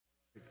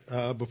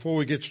Before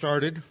we get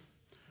started,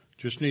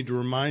 just need to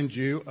remind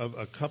you of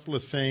a couple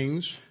of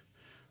things.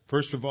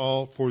 First of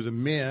all, for the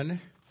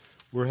men,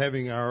 we're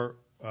having our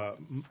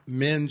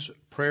men's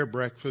prayer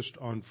breakfast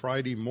on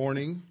Friday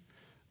morning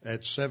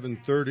at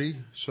 7:30.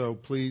 So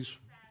please,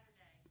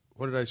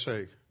 what did I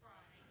say?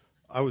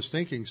 I was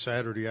thinking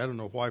Saturday. I don't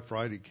know why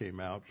Friday came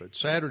out, but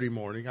Saturday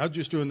morning. I'm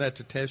just doing that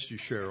to test you,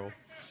 Cheryl.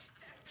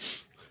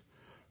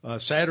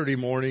 Saturday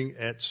morning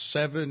at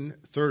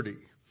 7:30.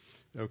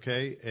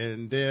 Okay,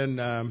 and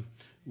then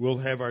we'll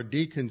have our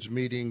deacons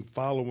meeting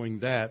following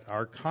that.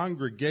 Our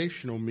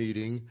congregational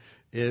meeting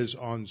is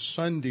on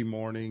Sunday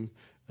morning,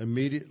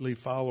 immediately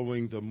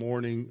following the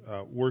morning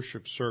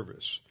worship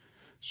service.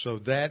 So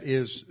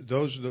those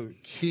are the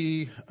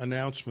key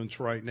announcements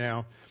right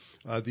now.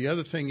 The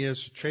other thing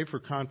is, Chafer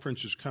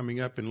Conference is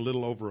coming up in a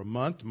little over a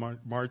month,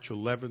 March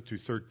 11th through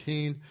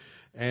 13th.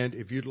 And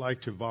if you'd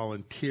like to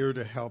volunteer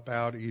to help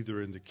out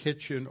either in the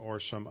kitchen or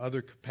some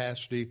other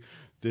capacity,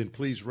 then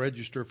please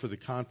register for the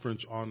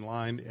conference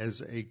online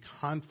as a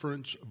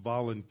conference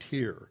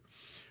volunteer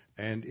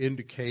and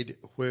indicate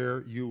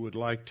where you would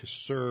like to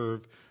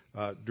serve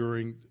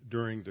during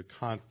the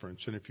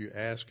conference. And if you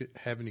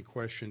have any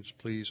questions,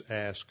 please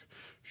ask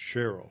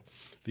Cheryl.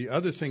 The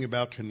other thing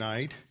about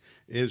tonight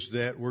is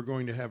that we're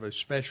going to have a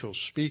special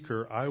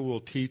speaker. I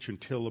will teach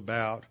until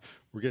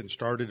we're getting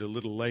started a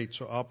little late,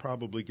 so I'll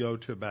probably go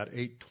to about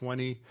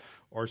 8:20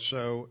 or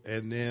so,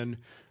 and then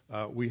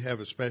we have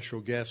a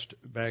special guest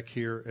back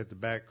here at the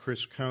back,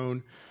 Chris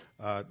Cone.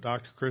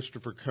 Dr.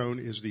 Christopher Cone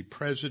is the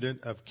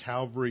president of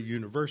Calvary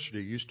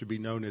University, used to be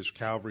known as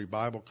Calvary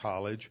Bible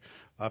College,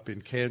 up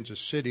in Kansas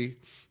City,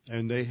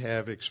 and they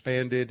have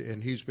expanded,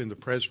 and he's been the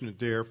president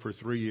there for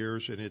 3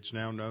 years, and it's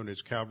now known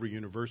as Calvary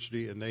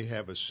University, and they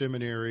have a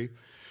seminary.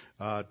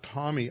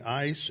 Tommy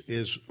Ice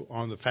is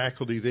on the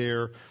faculty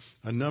there.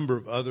 A number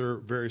of other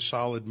very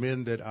solid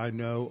men that I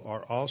know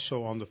are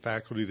also on the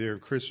faculty there.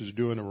 And Chris is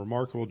doing a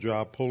remarkable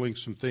job pulling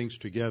some things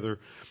together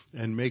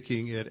and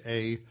making it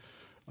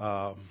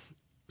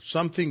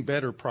something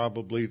better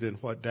probably than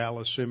what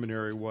Dallas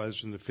Seminary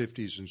was in the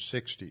 50s and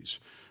 60s,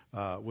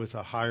 with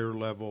a higher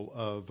level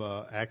of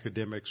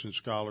academics and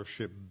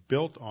scholarship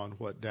built on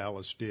what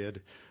Dallas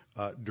did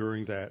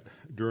during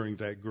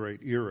that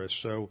great era.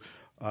 So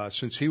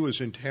since he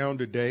was in town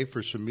today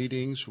for some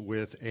meetings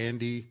with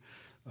Andy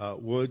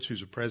Woods, who's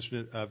the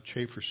president of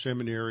Chafer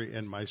Seminary,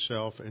 and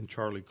myself and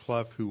Charlie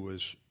Clough, who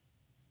was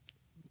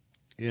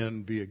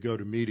in via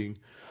GoToMeeting,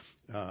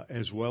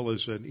 as well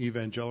as an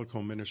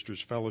Evangelical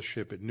Ministers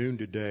Fellowship at noon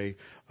today,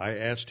 I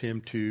asked him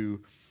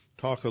to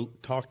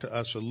talk to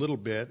us a little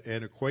bit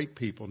and acquaint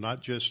people,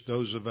 not just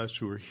those of us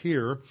who are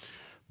here,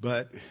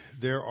 but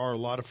there are a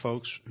lot of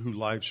folks who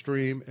live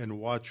stream and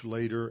watch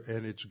later,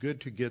 and it's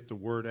good to get the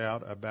word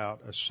out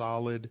about a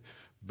solid,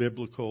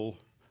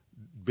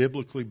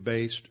 biblically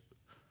based,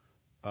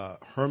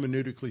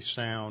 hermeneutically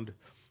sound,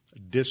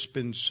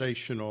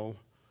 dispensational,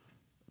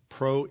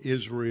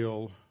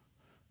 pro-Israel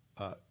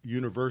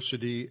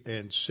university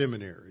and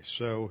seminary.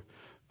 So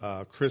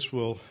Chris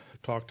will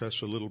talk to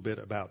us a little bit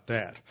about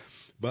that.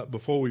 But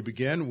before we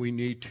begin, we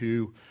need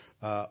to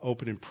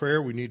open in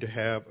prayer. We need to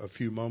have a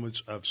few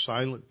moments of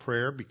silent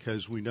prayer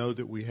because we know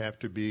that we have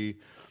to be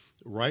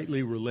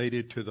rightly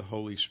related to the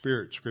Holy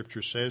Spirit.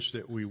 Scripture says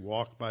that we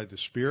walk by the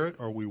Spirit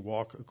or we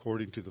walk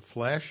according to the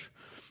flesh.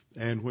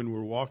 And when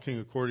we're walking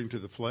according to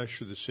the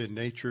flesh or the sin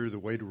nature, the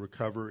way to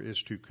recover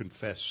is to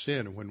confess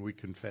sin. And when we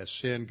confess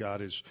sin,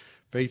 God is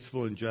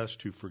faithful and just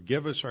to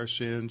forgive us our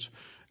sins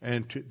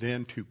and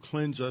then to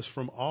cleanse us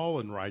from all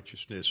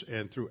unrighteousness.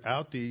 And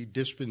throughout the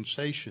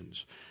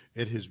dispensations,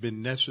 it has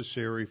been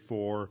necessary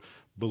for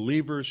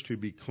believers to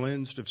be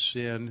cleansed of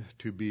sin,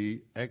 to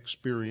be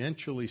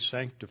experientially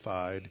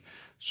sanctified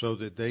so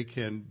that they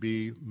can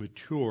be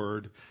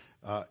matured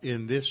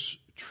in this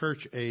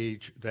church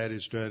age that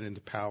is done in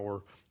the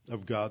power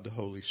of God the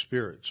Holy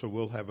Spirit. So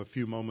we'll have a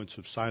few moments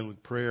of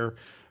silent prayer,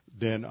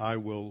 then I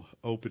will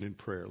open in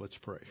prayer. Let's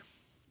pray.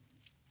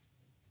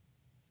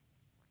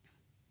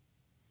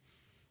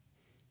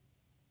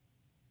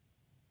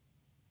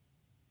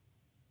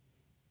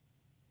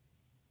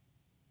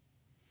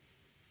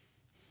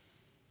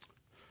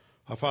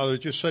 Father,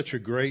 it's just such a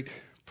great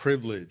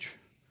privilege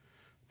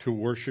to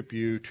worship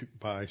you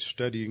by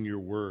studying your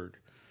word,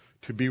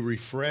 to be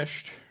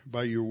refreshed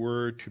by your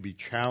word, to be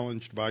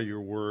challenged by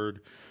your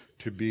word,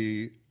 to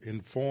be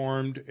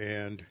informed,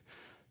 and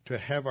to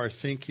have our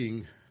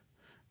thinking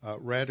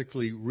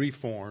radically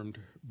reformed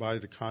by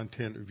the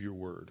content of your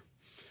word.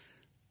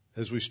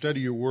 As we study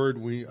your word,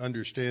 we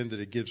understand that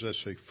it gives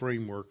us a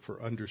framework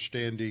for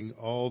understanding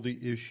all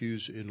the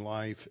issues in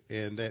life,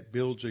 and that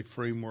builds a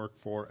framework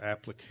for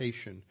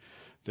application,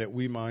 that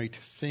we might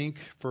think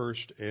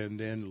first and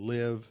then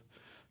live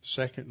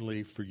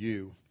secondly for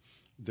you,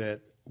 that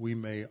we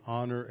may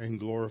honor and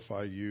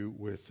glorify you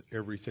with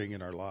everything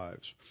in our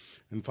lives.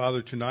 And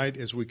Father, tonight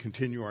as we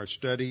continue our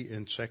study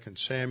in 2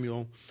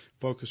 Samuel,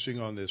 focusing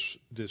on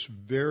this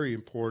very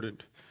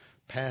important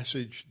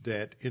passage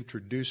that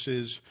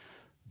introduces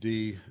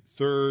the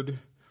third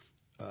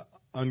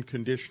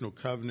unconditional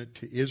covenant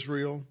to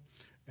Israel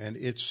and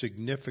its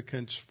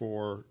significance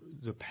for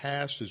the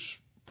past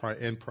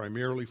and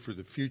primarily for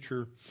the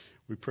future.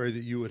 We pray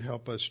that you would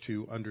help us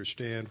to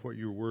understand what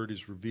your word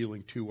is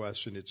revealing to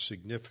us and its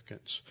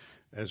significance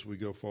as we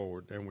go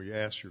forward. And we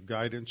ask your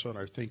guidance on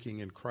our thinking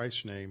in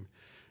Christ's name.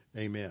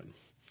 Amen.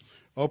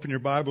 Open your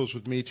Bibles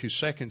with me to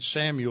 2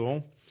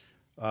 Samuel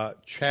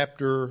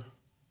chapter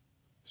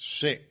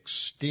 7.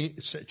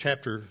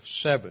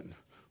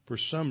 For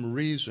some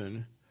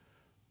reason,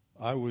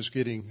 I was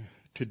getting,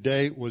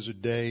 today was a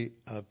day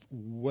of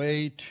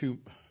way too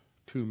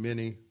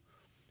many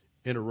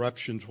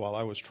interruptions while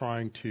I was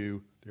trying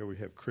to, there we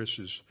have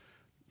Chris's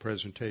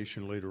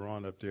presentation later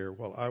on up there,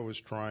 while I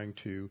was trying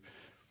to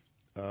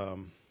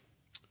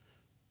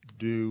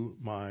do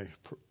my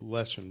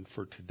lesson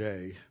for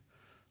today.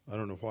 I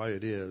don't know why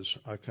it is.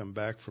 I come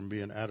back from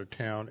being out of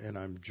town and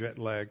I'm jet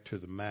lagged to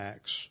the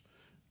max,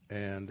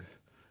 and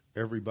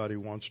everybody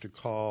wants to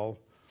call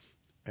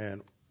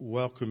and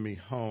welcome me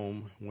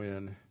home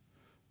when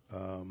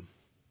I'll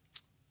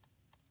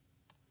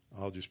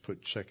just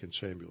put 2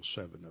 Samuel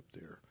 7 up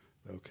there.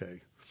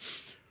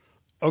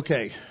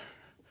 Okay.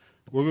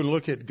 We're going to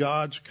look at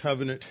God's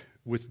covenant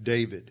with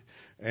David.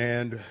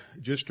 And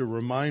just a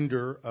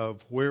reminder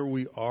of where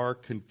we are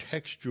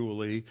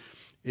contextually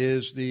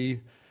is the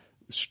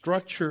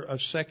structure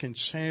of 2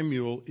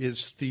 Samuel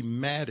is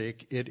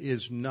thematic. It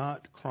is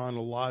not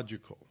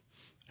chronological.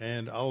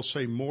 And I'll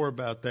say more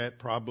about that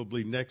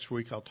probably next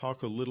week. I'll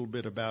talk a little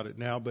bit about it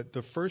now. But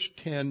the first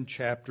 10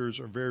 chapters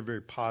are very,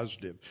 very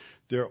positive.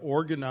 They're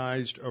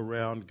organized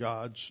around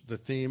the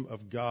theme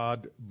of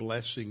God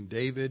blessing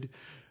David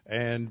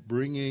and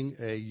bringing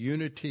a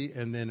unity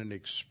and then an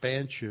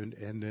expansion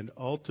and then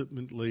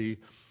ultimately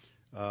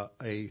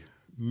a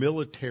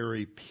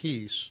military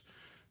peace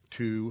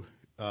to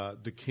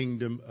the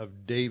kingdom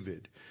of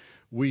David.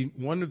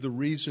 One of the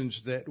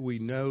reasons that we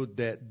know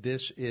that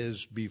this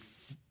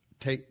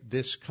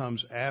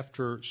comes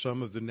after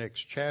some of the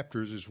next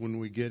chapters is when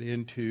we get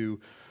into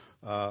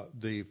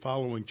the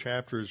following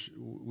chapters.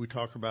 We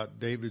talk about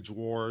David's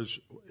wars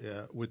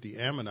with the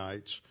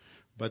Ammonites,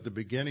 but the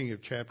beginning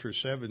of chapter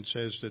 7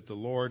 says that the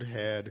Lord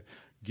had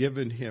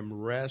given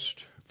him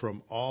rest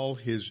from all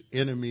his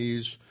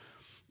enemies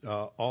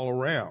all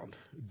around.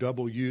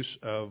 Double use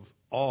of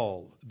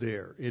all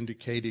there,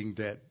 indicating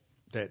that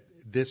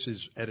this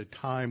is at a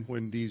time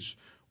when these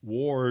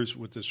wars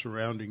with the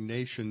surrounding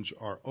nations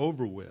are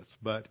over with.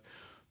 But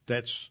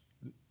that's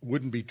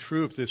wouldn't be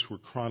true if this were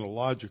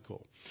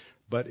chronological.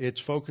 But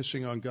it's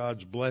focusing on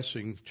God's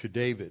blessing to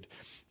David.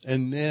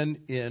 And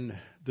then in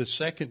the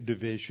second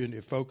division,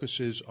 it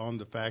focuses on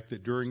the fact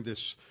that during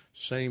this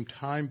same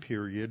time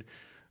period,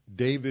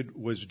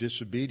 David was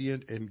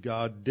disobedient and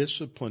God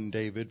disciplined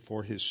David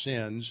for his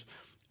sins,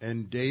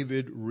 and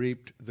David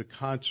reaped the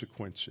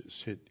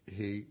consequences.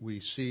 We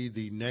see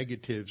the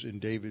negatives in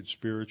David's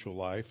spiritual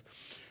life.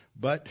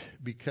 But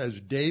because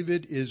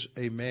David is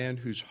a man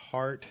whose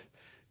heart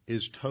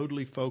is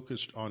totally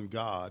focused on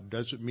God,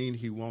 doesn't mean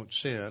he won't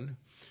sin.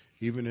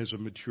 Even as a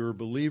mature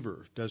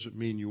believer, doesn't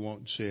mean you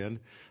won't sin,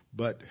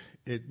 but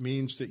it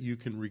means that you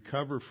can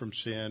recover from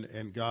sin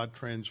and God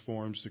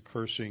transforms the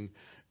cursing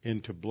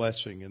into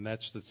blessing. And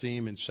that's the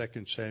theme in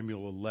 2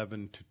 Samuel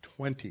 11 to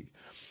 20.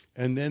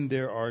 And then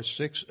there are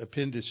 6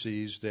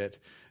 appendices that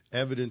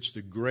evidence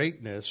the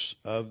greatness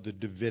of the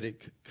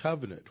Davidic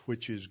covenant,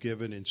 which is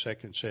given in 2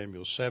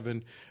 Samuel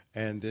 7,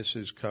 and this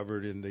is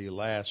covered in the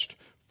last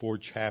 4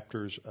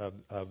 chapters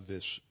of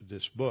this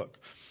book.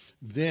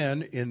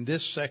 Then in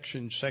this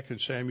section, 2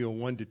 Samuel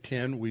 1 to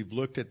 10, we've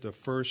looked at the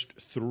first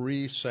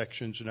 3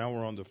 sections. Now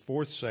we're on the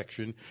 4th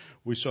section.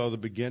 We saw the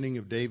beginning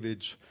of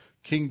David's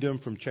kingdom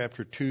from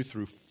chapter 2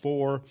 through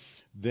 4.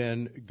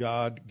 Then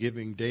God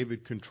giving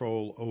David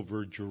control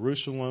over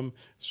Jerusalem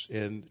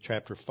in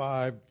chapter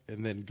 5.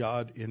 And then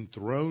God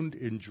enthroned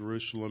in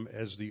Jerusalem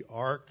as the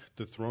ark,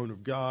 the throne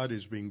of God,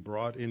 is being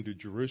brought into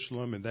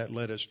Jerusalem. And that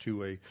led us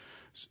to a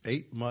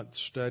 8-month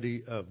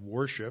study of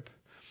worship.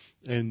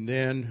 And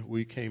then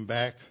we came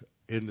back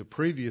in the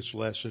previous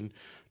lesson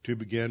to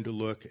begin to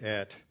look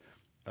at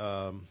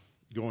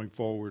going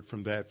forward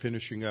from that,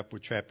 finishing up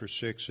with chapter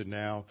 6, and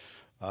now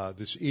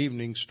this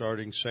evening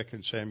starting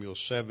 2 Samuel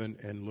 7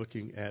 and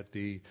looking at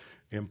the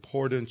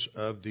importance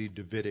of the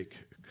Davidic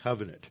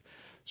covenant.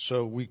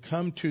 So we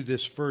come to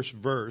this first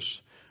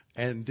verse,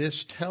 and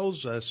this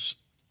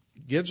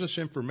gives us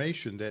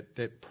information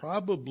that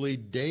probably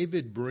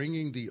David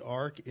bringing the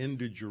ark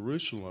into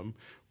Jerusalem,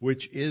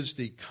 which is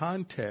the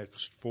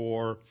context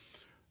for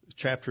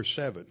chapter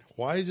 7.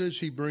 Why does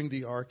he bring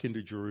the ark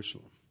into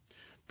Jerusalem?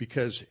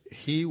 Because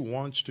he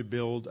wants to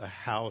build a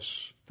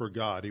house for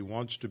God. He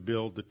wants to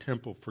build the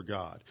temple for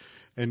God.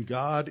 And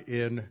God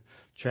in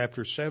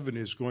chapter 7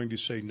 is going to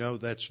say, no,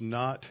 that's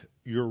not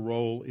your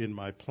role in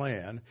my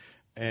plan.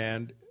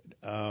 And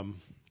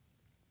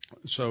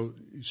so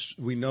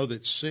we know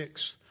that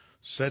 6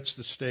 sets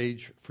the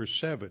stage for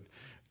 7.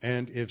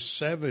 And if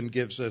 7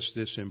 gives us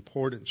this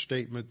important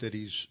statement that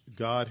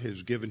God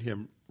has given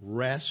him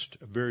rest,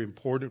 a very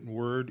important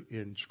word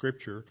in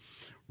Scripture,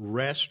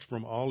 rest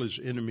from all his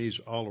enemies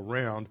all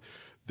around,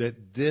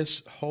 that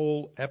this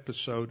whole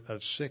episode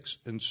of 6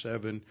 and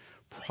 7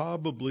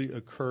 probably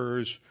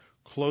occurs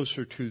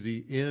closer to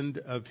the end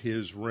of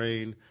his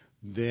reign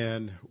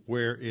than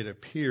where it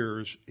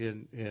appears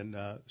in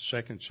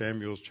 2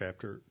 Samuel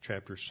chapter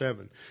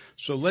 7.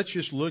 So let's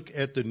just look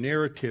at the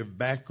narrative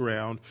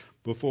background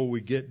before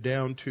we get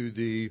down to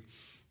the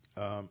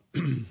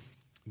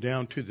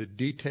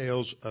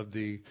details of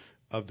the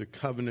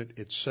covenant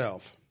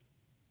itself.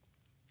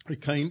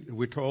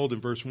 We're told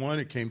in verse 1,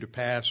 it came to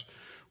pass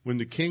when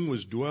the king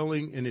was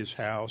dwelling in his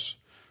house,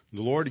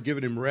 the Lord had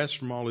given him rest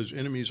from all his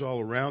enemies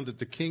all around, that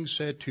the king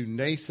said to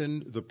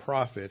Nathan the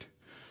prophet,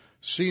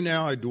 "See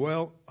now, I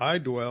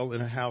dwell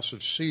in a house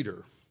of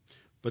cedar,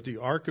 but the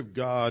ark of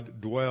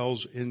God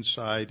dwells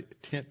inside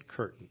tent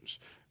curtains."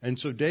 And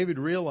so David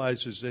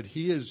realizes that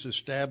he has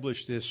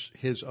established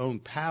his own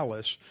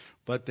palace,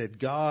 but that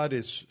God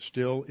is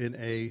still in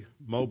a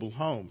mobile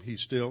home.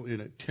 He's still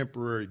in a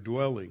temporary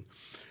dwelling.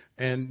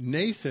 And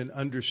Nathan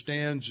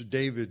understands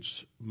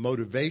David's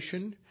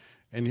motivation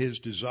and his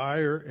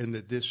desire, and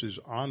that this is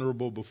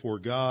honorable before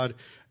God.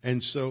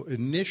 And so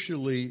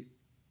initially,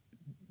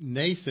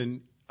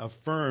 Nathan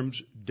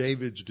affirms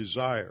David's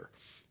desire.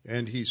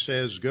 And he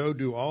says, "Go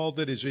do all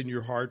that is in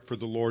your heart, for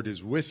the Lord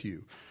is with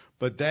you."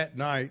 But that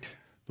night,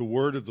 the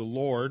word of the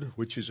Lord,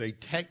 which is a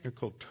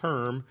technical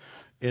term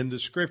in the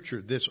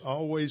Scripture, this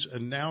always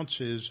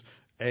announces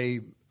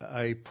a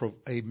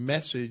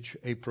message,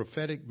 a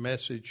prophetic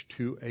message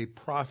to a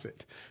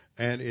prophet.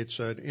 And it's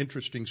an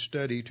interesting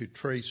study to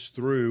trace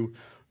through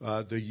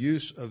the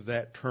use of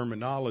that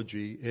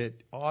terminology.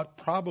 It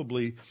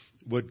probably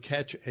would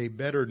catch a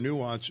better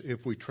nuance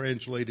if we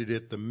translated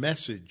it the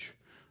message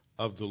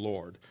of the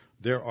Lord.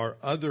 There are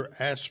other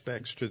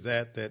aspects to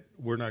that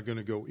we're not going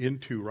to go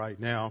into right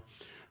now,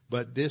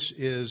 but this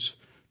is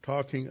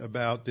talking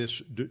about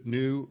this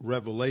new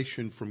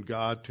revelation from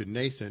God to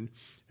Nathan,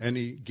 and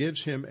he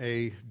gives him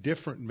a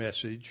different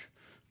message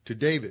to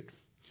David.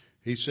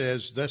 He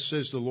says, "Thus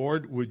says the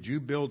Lord, would you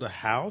build a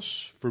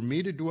house for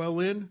me to dwell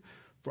in?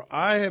 For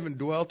I haven't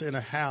dwelt in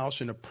a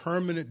house, in a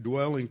permanent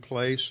dwelling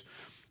place,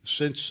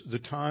 since the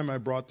time I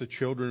brought the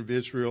children of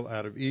Israel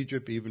out of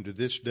Egypt, even to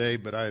this day,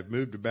 but I have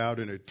moved about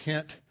in a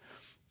tent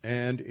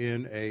and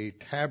in a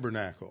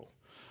tabernacle.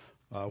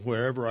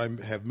 Wherever I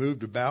have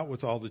moved about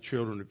with all the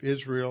children of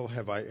Israel,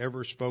 have I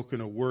ever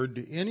spoken a word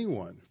to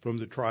anyone from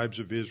the tribes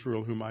of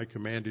Israel whom I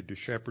commanded to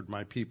shepherd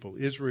my people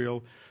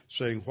Israel,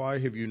 saying, why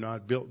have you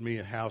not built me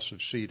a house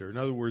of cedar?" In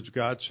other words,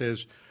 God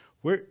says,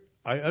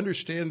 I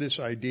understand this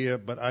idea,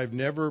 but I've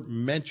never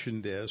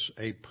mentioned this,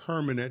 a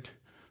permanent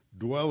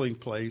dwelling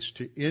place,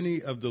 to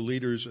any of the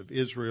leaders of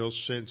Israel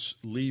since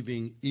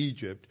leaving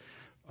Egypt.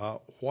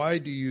 Why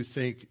do you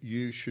think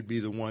you should be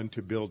the one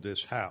to build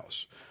this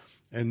house?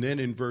 And then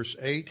in verse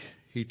 8,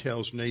 he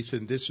tells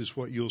Nathan, "This is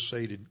what you'll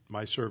say to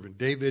my servant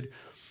David."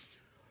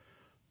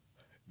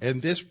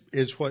 And this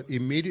is what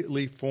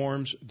immediately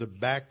forms the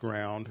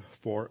background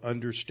for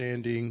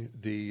understanding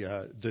the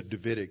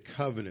Davidic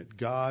covenant.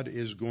 God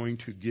is going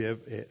to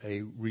give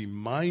a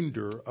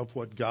reminder of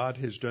what God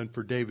has done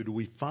for David.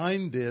 We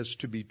find this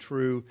to be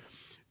true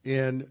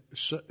in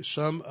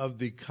some of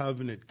the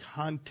covenant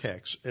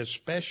contexts,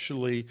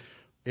 especially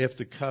if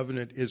the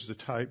covenant is the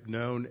type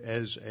known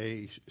as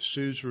a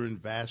suzerain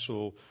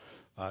vassal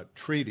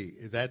treaty.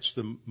 That's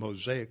the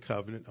Mosaic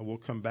covenant, and we'll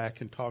come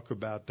back and talk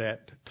about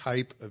that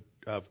type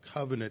of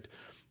covenant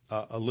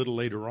a little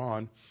later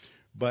on.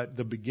 But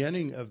the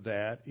beginning of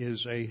that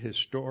is a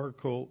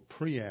historical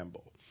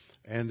preamble.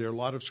 And there are a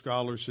lot of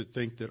scholars that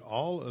think that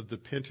all of the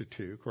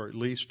Pentateuch, or at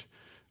least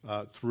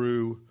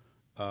through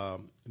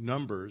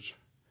Numbers,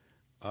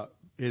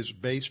 is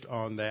based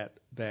on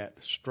that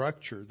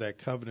structure, that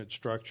covenant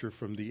structure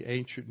from the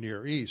ancient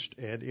Near East.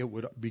 And it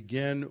would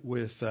begin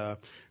with, it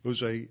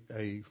was a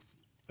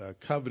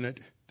covenant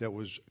that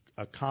was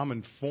a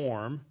common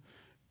form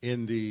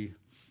in the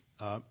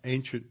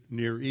ancient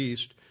Near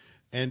East.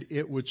 And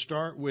it would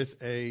start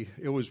with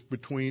it was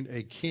between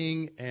a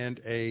king and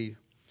a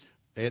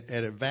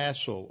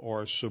vassal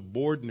or a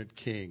subordinate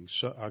king,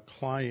 so a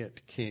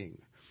client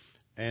king.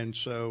 And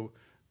so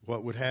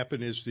what would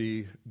happen is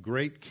the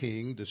great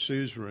king, the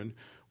suzerain,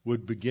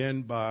 would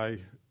begin by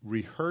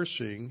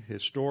rehearsing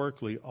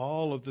historically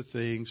all of the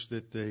things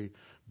that the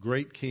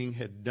great king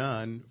had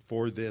done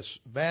for this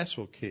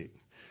vassal king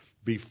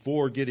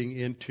before getting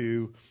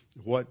into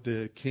what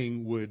the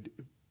king would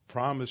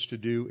promise to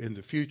do in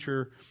the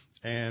future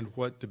and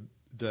what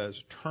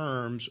the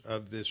terms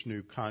of this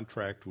new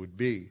contract would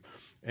be.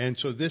 And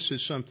so this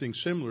is something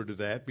similar to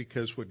that,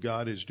 because what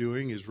God is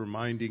doing is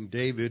reminding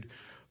David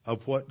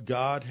of what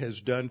God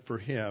has done for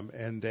him,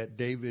 and that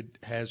David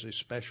has a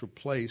special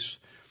place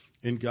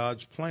in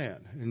God's plan.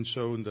 And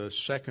so in the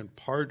second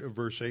part of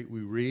verse 8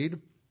 we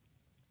read,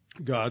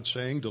 God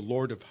saying, the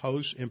Lord of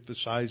hosts,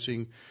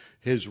 emphasizing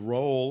his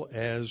role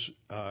as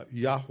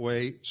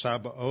Yahweh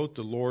Sabaoth,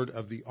 the Lord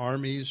of the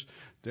armies.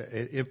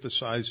 It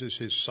emphasizes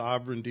his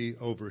sovereignty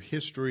over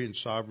history and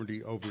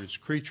sovereignty over his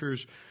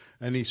creatures.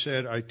 And he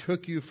said, I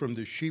took you from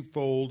the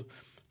sheepfold,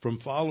 from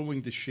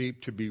following the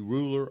sheep, to be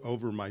ruler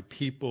over my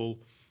people,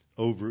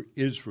 over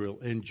Israel.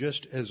 And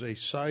just as a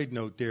side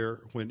note there,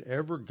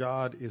 whenever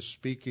God is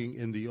speaking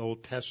in the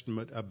Old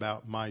Testament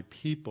about my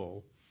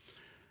people,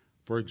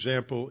 for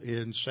example,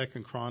 in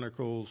 2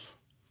 Chronicles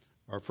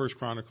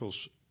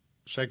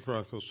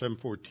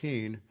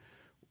 7:14,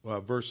 a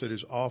verse that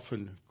is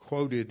often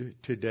quoted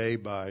today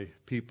by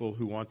people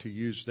who want to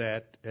use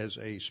that as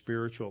a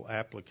spiritual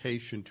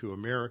application to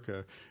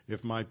America,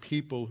 if my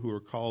people who are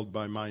called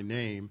by my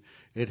name,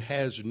 it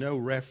has no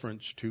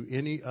reference to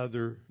any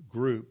other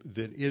group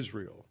than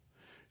Israel.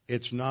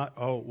 It's not,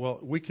 oh, well,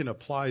 we can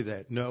apply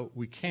that. No,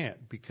 we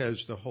can't,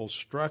 because the whole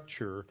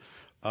structure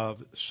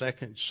of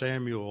 2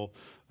 Samuel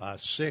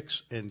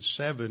 6 and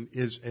 7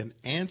 is an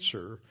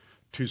answer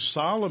to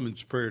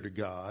Solomon's prayer to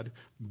God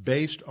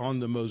based on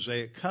the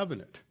Mosaic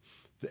covenant.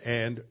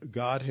 And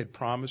God had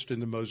promised in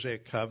the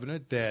Mosaic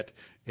covenant that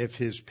if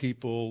his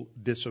people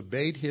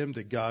disobeyed him,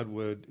 that God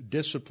would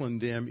discipline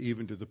them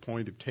even to the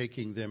point of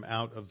taking them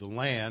out of the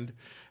land.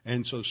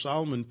 And so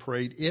Solomon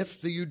prayed,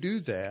 if you do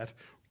that,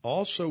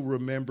 also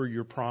remember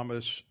your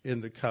promise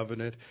in the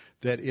covenant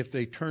that if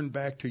they turn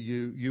back to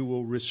you, you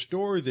will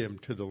restore them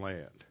to the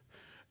land.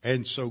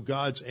 And so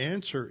God's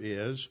answer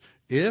is,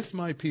 if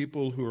my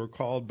people who are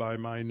called by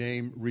my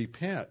name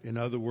repent, in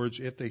other words,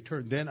 if they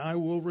turn, then I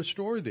will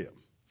restore them.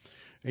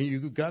 And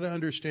you've got to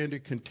understand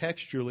it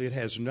contextually. It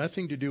has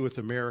nothing to do with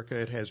America.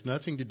 It has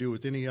nothing to do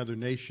with any other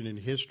nation in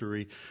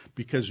history,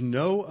 because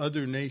no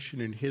other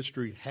nation in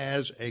history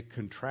has a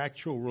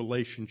contractual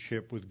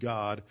relationship with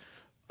God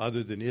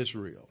other than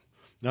Israel.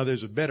 Now,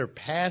 there's a better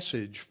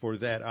passage for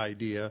that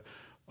idea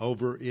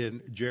over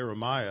in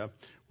Jeremiah,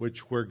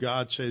 where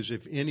God says,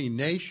 if any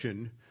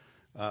nation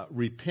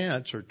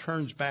repents or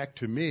turns back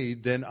to me,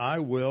 then I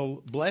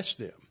will bless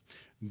them.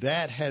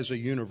 That has a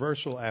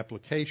universal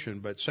application,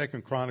 but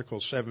 2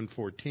 Chronicles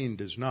 7:14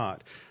 does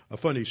not. A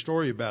funny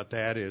story about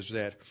that is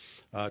that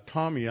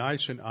Tommy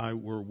Ice and I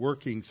were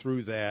working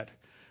through that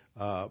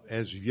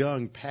as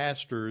young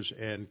pastors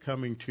and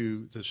coming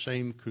to the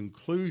same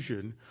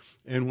conclusion.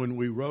 And when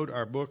we wrote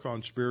our book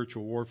on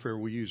spiritual warfare,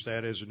 we used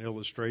that as an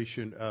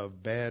illustration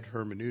of bad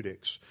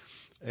hermeneutics.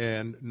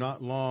 And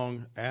not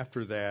long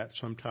after that,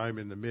 sometime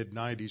in the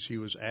mid-90s, he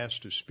was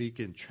asked to speak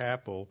in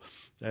chapel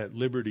at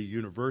Liberty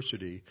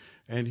University,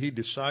 and he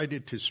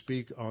decided to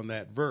speak on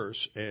that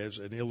verse as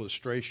an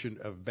illustration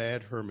of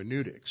bad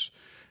hermeneutics.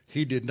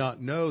 He did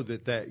not know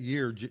that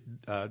year,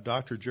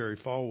 Dr. Jerry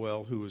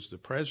Falwell, who was the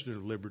president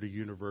of Liberty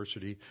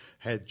University,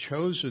 had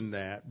chosen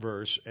that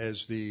verse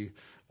as the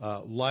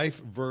life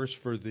verse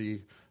for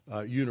the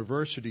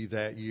university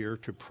that year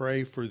to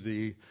pray for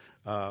the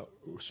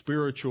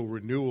spiritual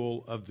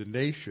renewal of the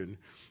nation.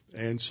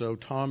 And so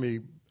Tommy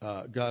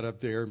got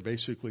up there and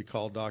basically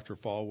called Dr.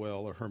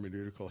 Falwell a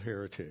hermeneutical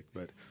heretic.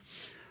 But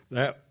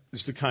that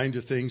is the kind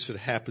of things that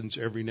happens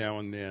every now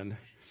and then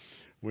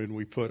when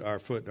we put our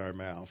foot in our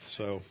mouth.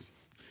 So,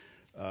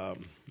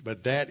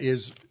 but that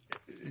is,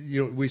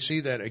 we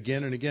see that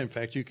again and again. In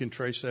fact, you can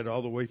trace that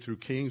all the way through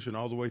Kings and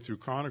all the way through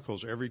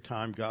Chronicles. Every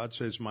time God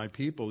says my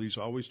people, he's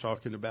always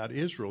talking about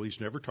Israel. He's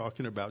never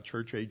talking about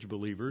church age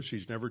believers.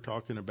 He's never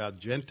talking about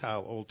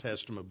Gentile Old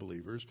Testament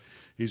believers.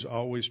 He's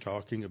always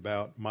talking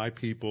about my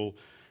people,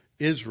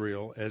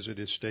 Israel, as it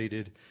is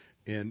stated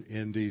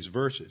in these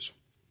verses.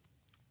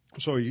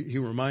 So he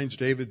reminds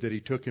David that he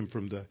took him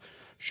from the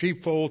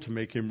sheepfold to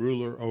make him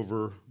ruler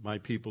over my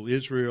people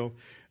Israel.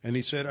 And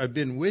he said, I've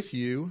been with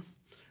you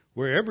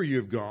wherever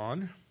you've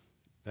gone.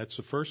 That's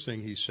the first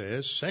thing he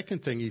says.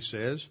 Second thing he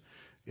says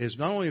is,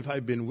 not only have I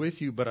been with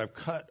you, but I've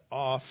cut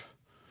off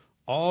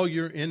all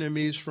your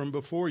enemies from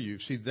before you.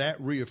 See,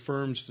 that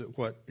reaffirms that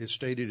what is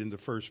stated in the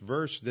first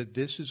verse, that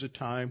this is a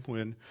time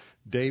when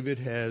David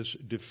has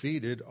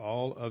defeated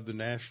all of the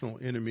national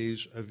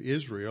enemies of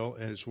Israel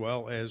as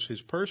well as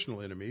his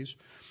personal enemies.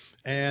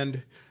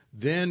 And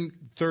then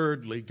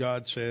thirdly,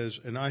 God says,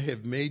 and I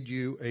have made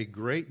you a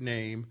great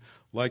name,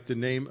 like the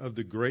name of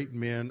the great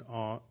men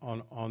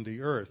on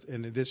the earth.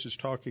 And this is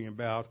talking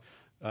about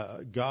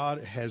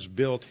God has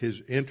built his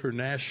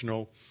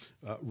international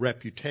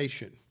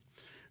reputation.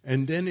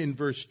 And then in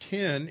verse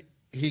 10,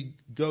 he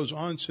goes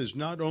on and says,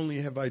 not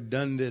only have I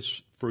done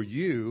this for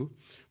you,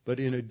 but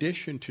in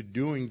addition to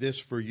doing this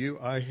for you,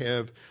 I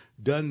have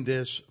done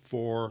this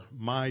for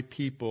my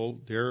people.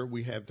 There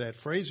we have that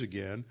phrase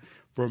again,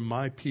 for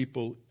my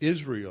people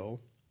Israel.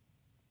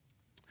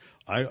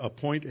 I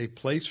appoint a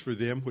place for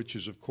them, which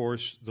is, of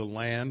course, the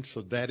land.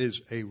 So that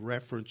is a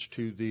reference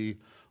to the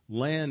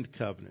land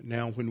covenant.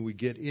 Now, when we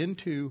get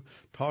into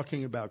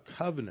talking about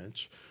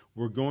covenants,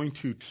 we're going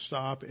to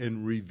stop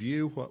and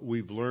review what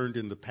we've learned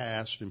in the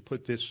past and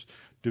put this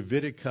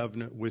Davidic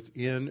covenant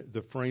within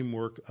the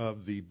framework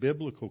of the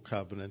biblical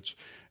covenants.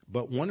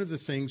 But one of the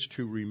things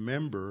to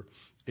remember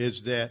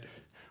is that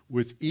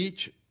with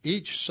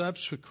each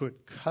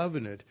subsequent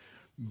covenant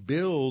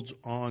builds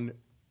on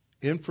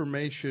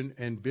information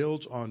and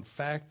builds on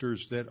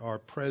factors that are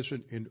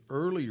present in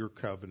earlier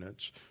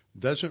covenants,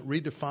 doesn't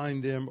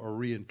redefine them or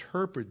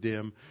reinterpret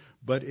them,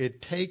 but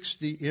it takes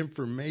the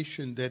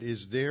information that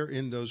is there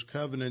in those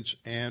covenants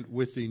and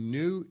with the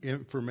new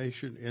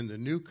information in the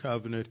new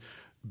covenant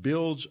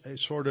builds a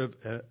sort of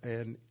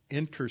an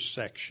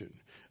intersection,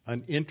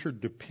 an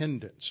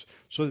interdependence,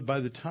 so that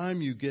by the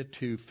time you get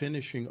to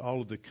finishing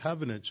all of the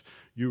covenants,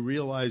 you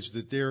realize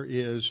that there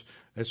is,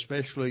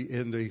 especially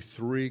in the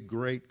three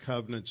great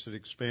covenants that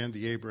expand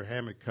the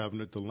Abrahamic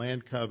covenant, the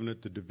land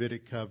covenant, the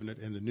Davidic covenant,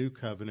 and the new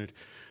covenant,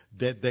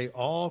 that they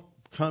all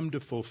come to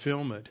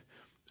fulfillment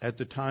at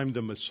the time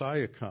the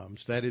Messiah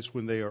comes. That is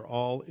when they are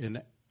all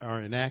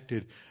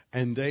enacted,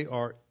 and they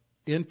are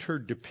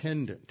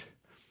interdependent.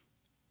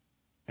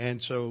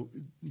 And so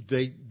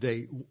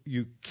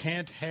you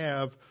can't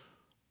have,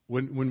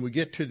 when we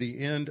get to the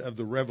end of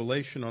the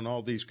revelation on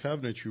all these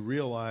covenants, you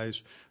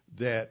realize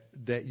that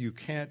you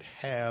can't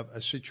have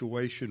a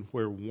situation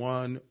where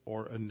one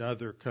or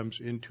another comes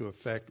into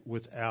effect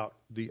without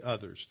the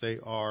others. They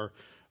are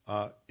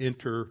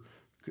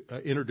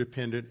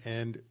interdependent,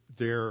 and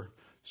their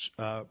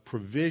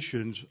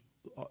provisions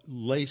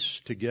lace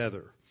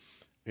together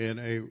in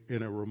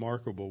a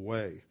remarkable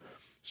way.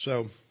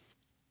 So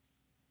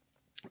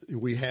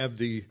we have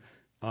the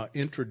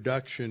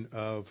introduction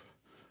of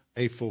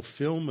a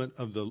fulfillment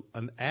of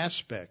an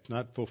aspect,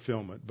 not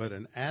fulfillment, but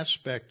an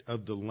aspect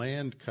of the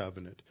land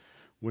covenant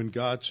when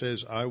God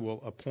says, I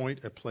will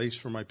appoint a place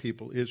for my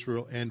people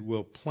Israel and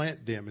will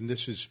plant them. And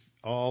this is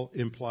all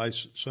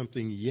implies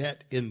something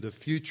yet in the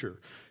future.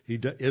 He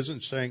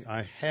isn't saying,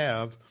 I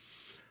have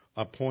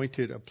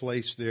appointed a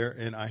place there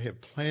and I have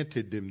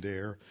planted them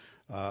there.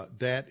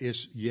 That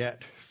is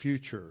yet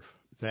future.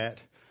 That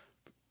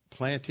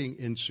planting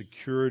in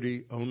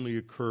security only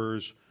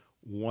occurs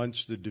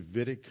once the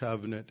Davidic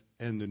covenant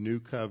and the new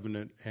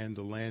covenant and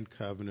the land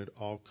covenant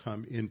all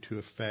come into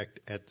effect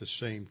at the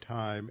same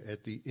time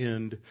at the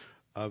end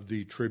of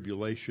the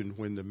tribulation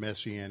when the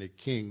Messianic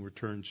King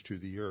returns to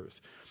the earth.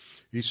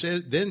 He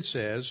then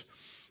says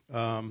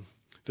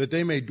that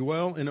they may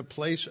dwell in a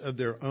place of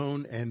their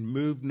own and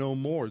move no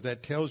more.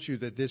 That tells you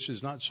that this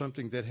is not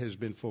something that has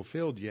been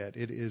fulfilled yet.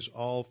 It is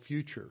all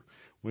future.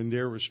 When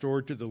they're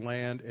restored to the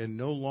land, and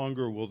no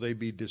longer will they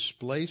be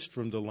displaced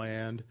from the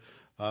land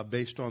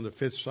based on the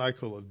fifth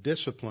cycle of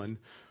discipline.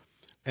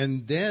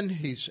 And then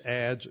he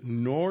adds,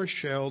 nor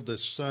shall the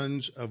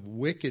sons of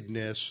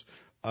wickedness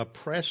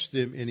oppress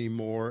them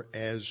anymore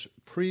as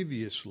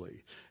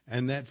previously.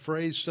 And that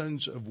phrase,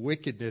 sons of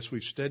wickedness,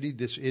 we've studied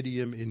this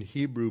idiom in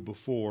Hebrew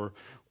before,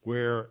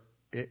 where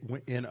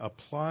in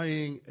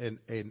applying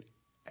an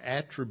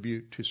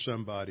attribute to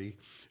somebody,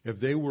 if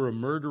they were a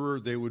murderer,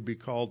 they would be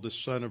called the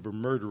son of a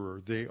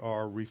murderer. They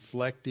are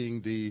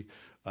reflecting the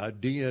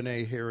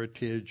DNA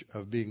heritage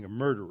of being a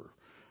murderer.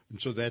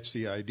 And so that's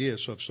the idea.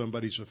 So if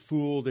somebody's a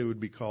fool, they would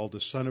be called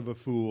the son of a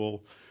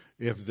fool.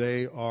 If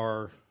they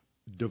are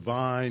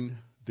divine,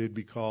 they'd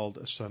be called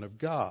a son of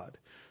God.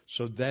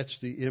 So that's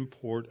the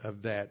import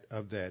of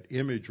that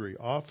imagery.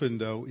 Often,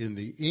 though, in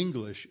the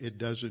English, it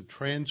doesn't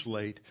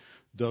translate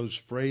those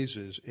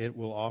phrases. It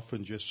will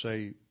often just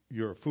say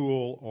you're a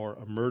fool or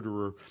a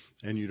murderer,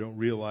 and you don't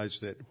realize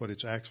that what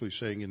it's actually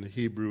saying in the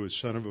Hebrew is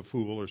son of a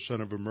fool or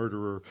son of a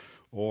murderer,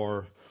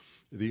 or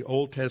the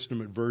Old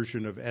Testament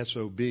version of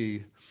SOB,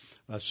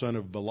 a son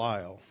of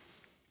Belial.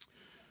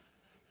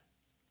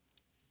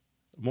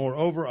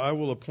 Moreover, I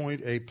will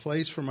appoint a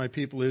place for my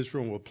people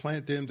Israel and will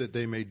plant them that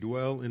they may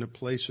dwell in a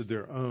place of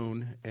their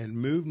own and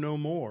move no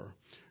more,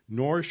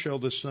 nor shall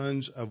the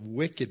sons of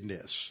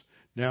wickedness.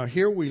 Now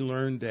here we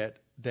learn that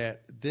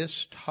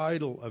this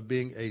title of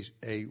being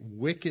a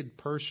wicked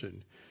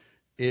person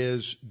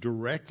is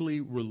directly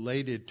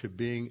related to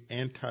being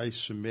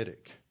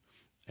anti-Semitic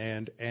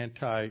and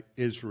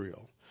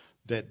anti-Israel.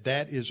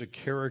 That is a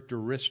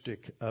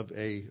characteristic of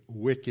a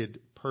wicked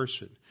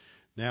person.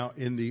 Now,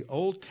 in the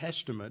Old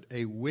Testament,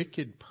 a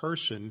wicked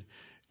person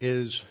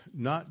is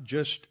not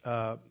just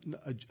a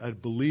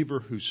believer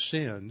who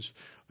sins.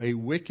 A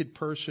wicked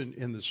person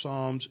in the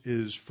Psalms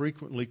is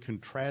frequently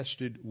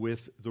contrasted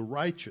with the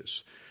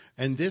righteous.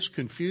 And this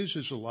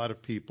confuses a lot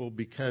of people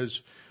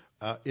because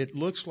it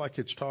looks like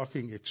it's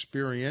talking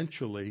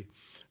experientially,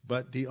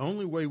 but the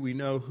only way we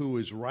know who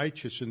is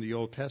righteous in the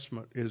Old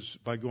Testament is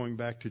by going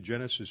back to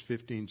Genesis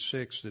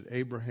 15:6, that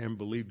Abraham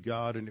believed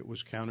God and it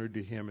was counted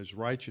to him as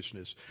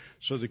righteousness.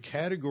 So the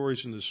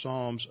categories in the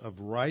Psalms of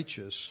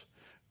righteous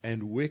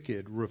and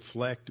wicked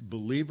reflect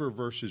believer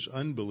versus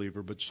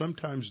unbeliever, but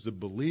sometimes the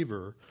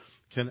believer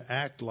can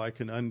act like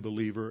an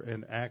unbeliever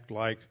and act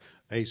like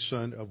a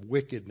son of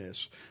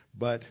wickedness.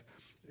 But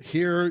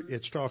here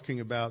it's talking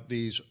about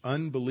these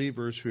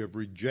unbelievers who have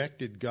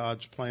rejected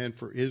God's plan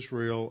for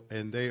Israel,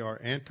 and they are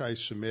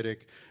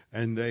anti-Semitic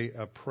and they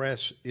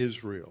oppress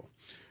Israel.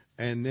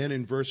 And then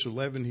in verse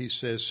 11 he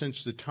says,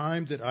 since the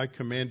time that I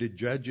commanded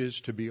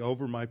judges to be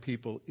over my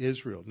people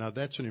Israel. Now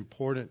that's an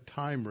important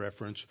time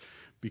reference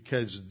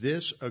because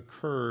this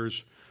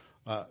occurs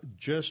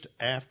just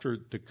after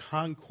the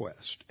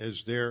conquest,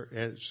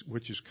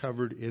 which is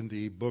covered in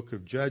the book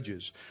of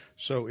Judges.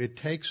 So it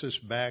takes us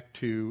back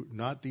to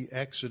not the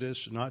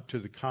Exodus, not to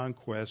the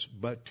conquest,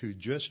 but to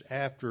just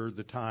after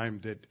the time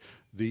that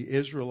the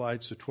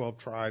Israelites, the 12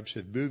 tribes,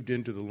 had moved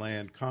into the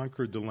land,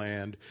 conquered the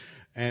land,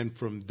 and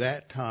from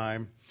that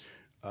time,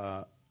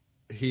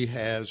 he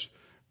has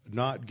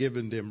not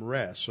given them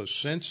rest. So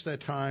since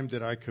that time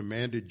that I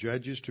commanded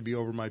judges to be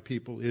over my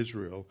people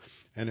Israel,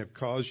 and have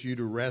caused you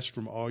to rest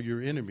from all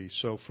your enemies.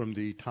 So from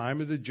the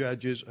time of the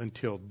judges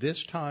until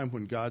this time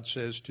when God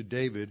says to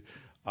David,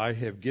 I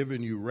have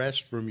given you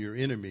rest from your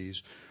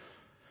enemies.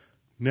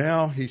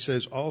 Now he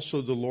says,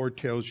 also the Lord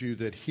tells you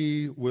that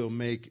he will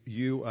make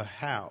you a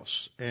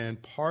house.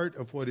 And part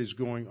of what is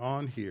going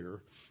on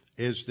here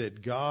is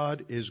that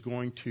God is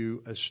going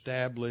to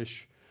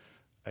establish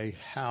a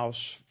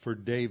house for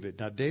David.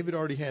 Now, David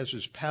already has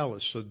his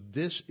palace, so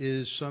this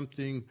is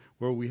something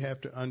where we have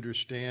to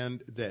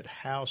understand that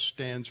house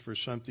stands for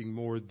something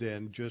more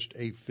than just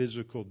a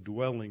physical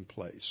dwelling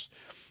place.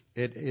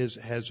 It's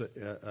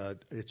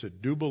a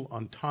double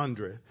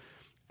entendre,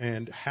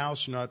 and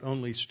house not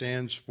only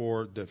stands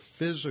for the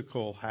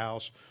physical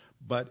house,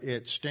 but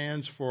it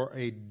stands for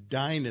a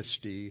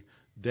dynasty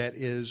that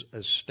is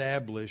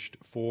established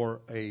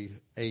for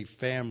a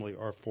family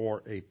or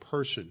for a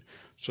person.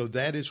 So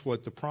that is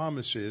what the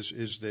promise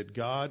is that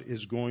God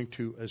is going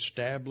to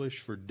establish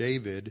for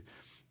David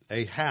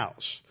a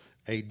house,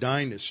 a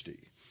dynasty.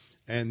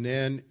 And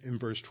then in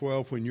verse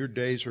 12, when your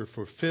days are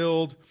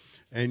fulfilled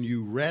and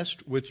you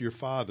rest with your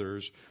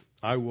fathers,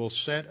 I will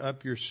set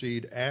up your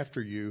seed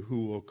after you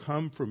who will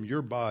come from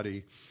your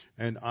body,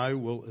 and I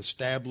will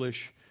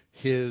establish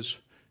his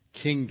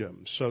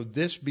kingdom. So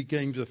this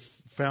becomes a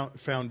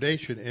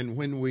foundation. And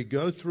when we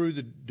go through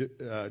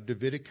the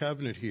Davidic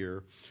covenant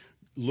here,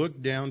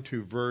 look down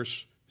to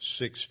verse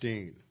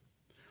 16.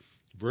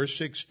 Verse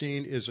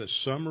 16 is a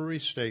summary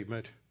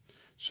statement. It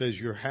says,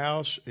 your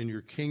house and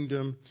your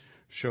kingdom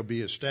shall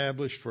be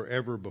established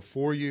forever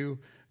before you,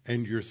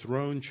 and your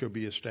throne shall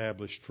be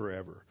established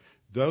forever.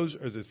 Those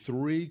are the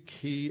three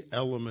key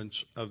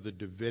elements of the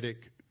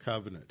Davidic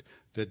covenant.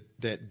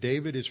 That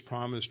David is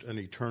promised an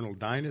eternal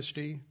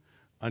dynasty,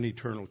 an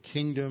eternal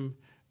kingdom,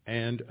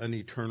 and an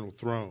eternal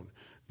throne.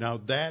 Now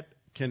that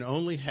can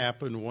only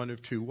happen one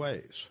of two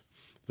ways.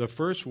 The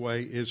first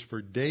way is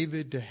for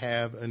David to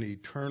have an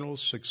eternal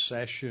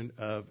succession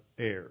of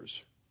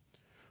heirs,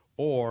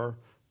 or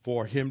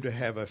for him to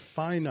have a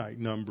finite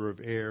number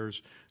of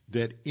heirs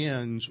that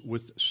ends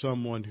with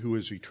someone who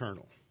is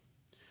eternal.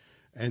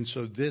 And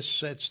so this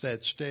sets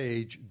that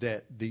stage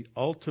that the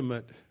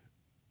ultimate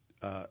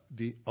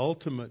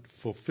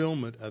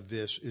fulfillment of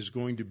this is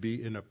going to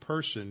be in a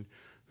person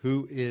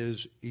who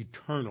is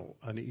eternal,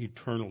 an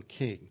eternal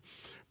king.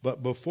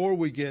 But before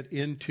we get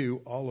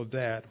into all of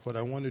that, what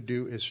I want to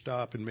do is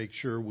stop and make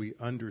sure we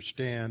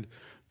understand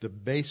the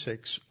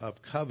basics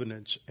of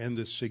covenants and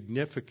the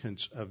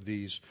significance of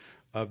these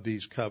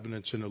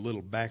covenants in a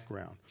little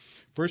background.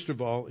 First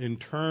of all, in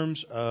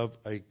terms of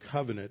a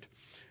covenant,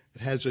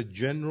 it has a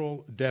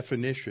general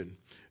definition.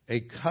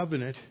 A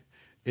covenant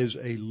is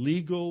a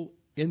legal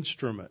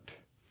instrument.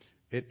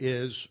 It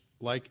is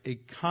like a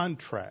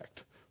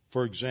contract.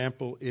 For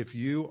example, if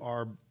you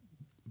are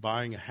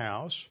buying a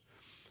house,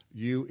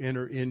 you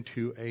enter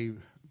into a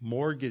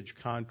mortgage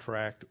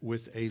contract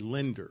with a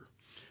lender,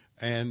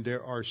 and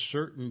there are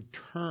certain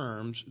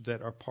terms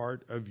that are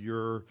part of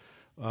your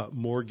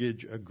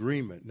mortgage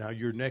agreement. Now,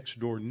 your next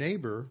door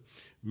neighbor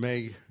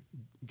may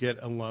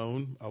get a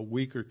loan a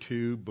week or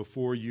two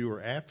before you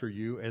or after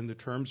you, and the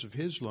terms of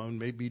his loan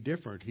may be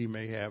different. He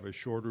may have a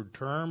shorter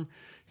term,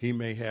 he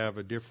may have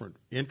a different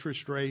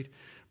interest rate,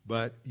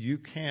 but you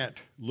can't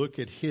look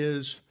at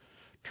his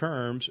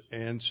terms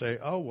and say,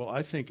 oh, well,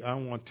 I think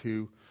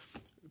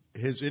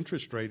his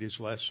interest rate is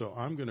less, so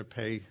I'm going to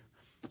pay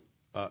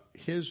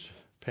his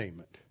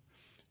payment.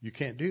 You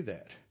can't do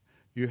that.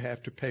 You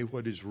have to pay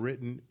what is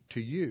written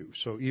to you.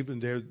 So even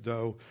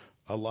though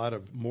a lot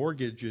of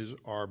mortgages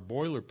are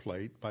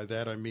boilerplate, by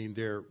that I mean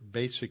they're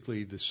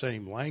basically the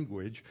same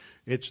language,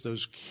 it's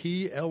those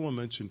key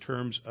elements in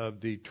terms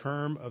of the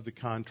term of the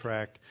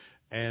contract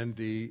and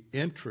the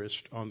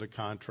interest on the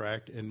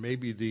contract and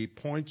maybe the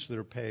points that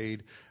are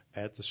paid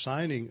at the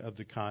signing of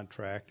the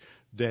contract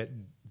that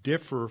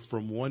differ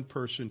from one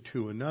person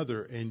to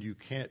another, and you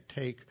can't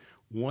take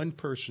one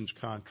person's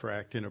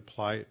contract and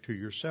apply it to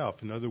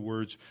yourself. In other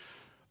words,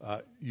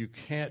 you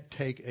can't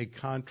take a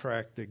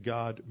contract that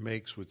God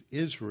makes with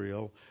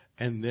Israel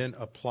and then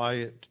apply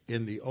it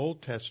in the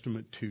Old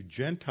Testament to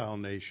Gentile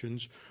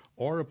nations,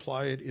 or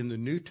apply it in the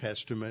New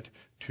Testament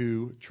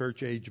to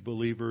church-age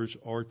believers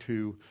or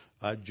to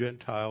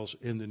Gentiles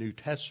in the New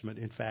Testament.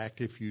 In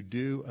fact, if you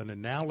do an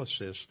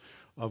analysis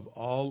of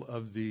all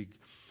of the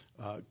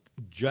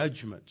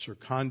judgments or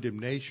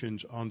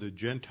condemnations on the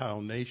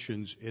Gentile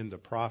nations in the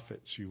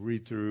prophets, you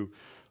read through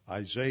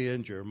Isaiah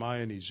and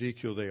Jeremiah and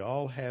Ezekiel, they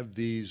all have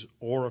these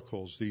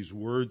oracles, these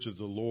words of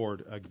the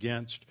Lord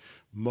against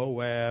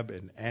Moab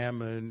and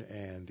Ammon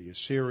and the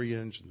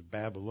Assyrians and the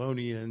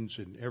Babylonians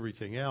and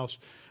everything else,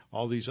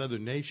 all these other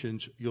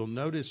nations. You'll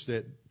notice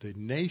that the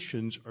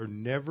nations are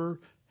never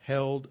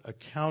held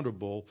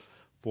accountable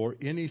for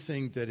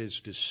anything that is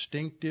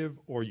distinctive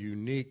or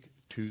unique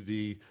to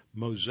the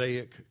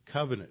Mosaic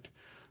covenant.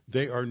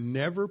 They are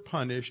never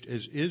punished,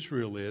 as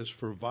Israel is,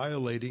 for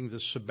violating the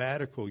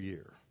sabbatical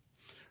year.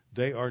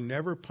 They are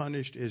never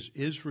punished, as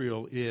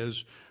Israel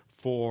is,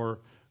 for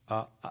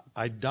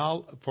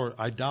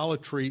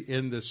idolatry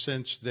in the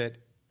sense that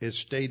is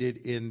stated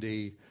in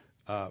the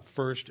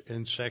first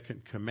and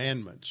second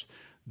commandments.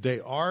 They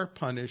are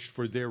punished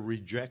for their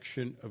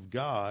rejection of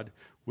God,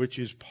 which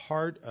is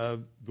part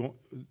of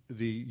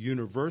the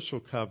universal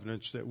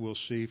covenants that we'll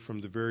see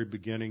from the very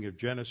beginning of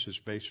Genesis,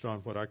 based on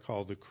what I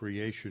call the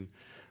creation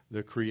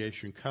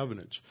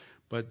covenants.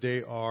 But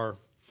they are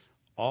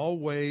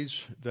always,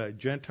 the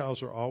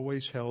Gentiles are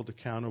always held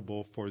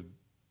accountable for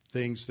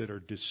things that are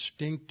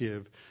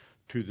distinctive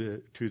to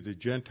the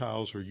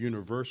Gentiles or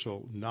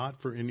universal,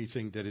 not for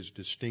anything that is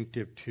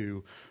distinctive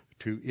to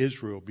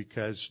Israel,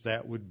 because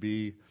that would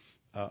be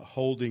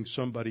holding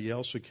somebody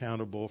else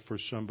accountable for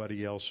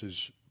somebody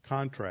else's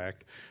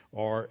contract,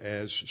 or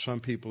as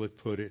some people have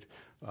put it,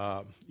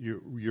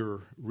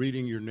 you're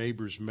reading your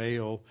neighbor's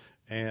mail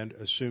and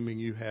assuming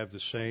you have the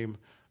same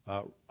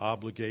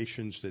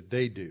obligations that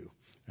they do,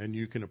 and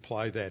you can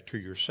apply that to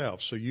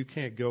yourself. So you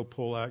can't go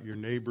pull out your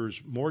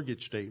neighbor's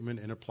mortgage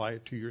statement and apply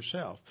it to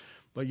yourself.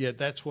 But yet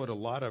that's what a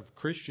lot of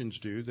Christians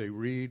do. They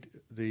read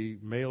the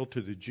mail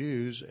to the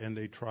Jews and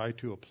they try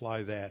to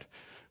apply that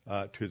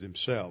to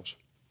themselves.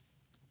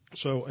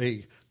 So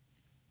a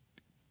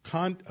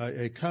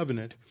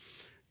covenant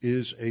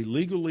is a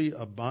legally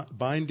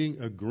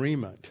binding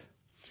agreement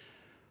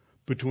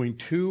between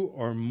two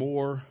or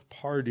more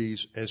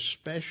parties,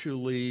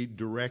 especially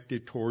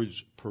directed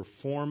towards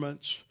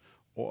performance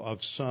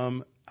of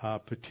some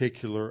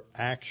particular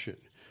action.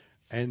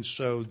 And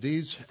so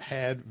these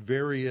had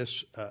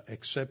various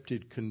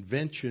accepted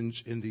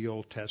conventions in the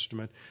Old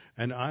Testament,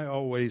 and I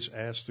always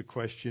ask the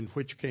question,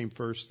 which came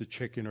first, the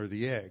chicken or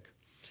the egg?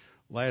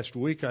 Last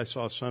week I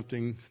saw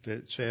something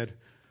that said,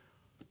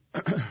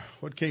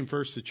 what came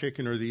first, the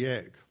chicken or the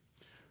egg?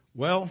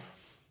 Well,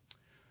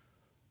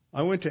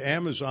 I went to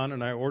Amazon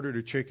and I ordered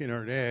a chicken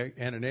or an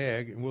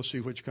egg, and we'll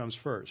see which comes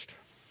first.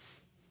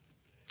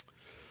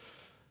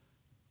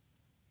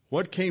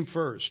 What came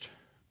first?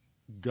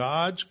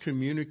 God's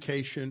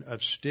communication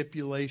of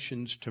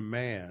stipulations to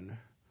man,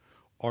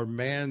 or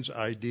man's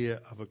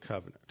idea of a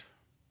covenant?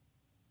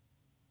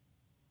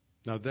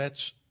 Now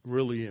that's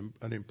really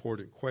an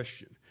important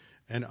question.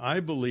 And I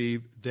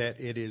believe that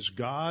it is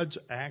God's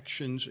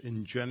actions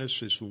in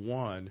Genesis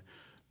 1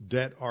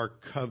 that are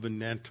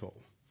covenantal.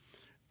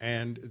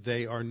 And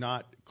they are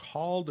not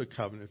called a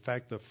covenant. In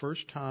fact, the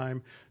first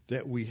time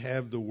that we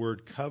have the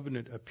word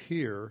covenant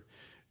appear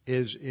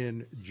is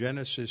in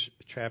Genesis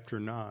chapter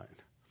 9.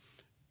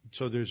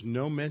 So there's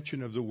no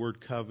mention of the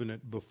word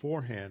covenant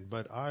beforehand,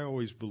 but I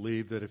always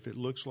believe that if it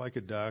looks like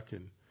a duck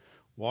and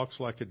walks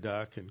like a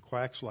duck and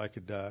quacks like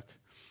a duck,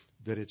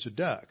 that it's a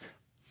duck.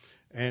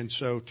 And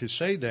so to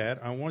say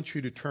that, I want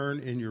you to turn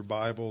in your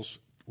Bibles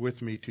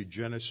with me to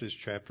Genesis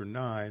chapter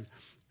 9,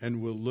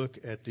 and we'll look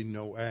at the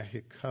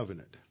Noahic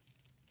covenant.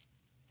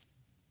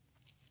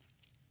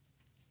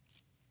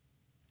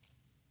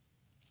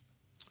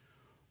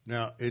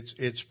 Now,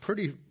 it's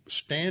pretty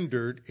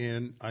standard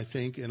I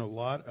think, in a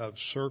lot of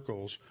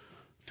circles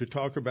to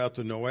talk about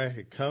the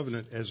Noahic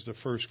covenant as the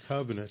first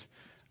covenant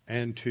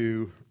and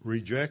to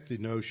reject the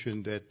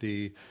notion that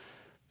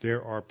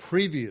there are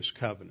previous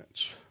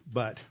covenants.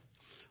 But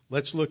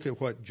let's look at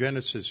what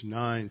Genesis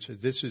 9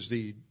 said. This is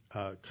the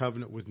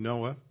covenant with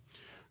Noah.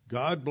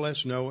 God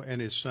blessed Noah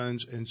and his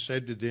sons and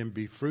said to them,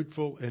 "Be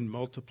fruitful and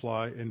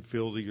multiply and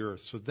fill the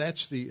earth." So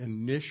that's the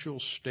initial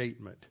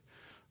statement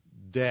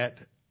that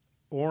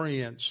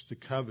orients the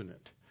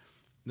covenant.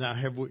 Now,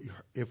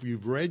 if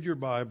you've read your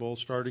Bible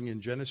starting in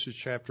Genesis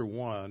chapter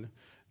 1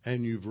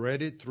 and you've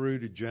read it through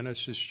to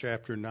Genesis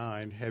chapter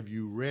 9, have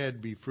you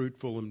read "Be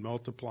fruitful and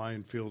multiply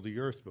and fill the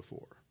earth"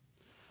 before?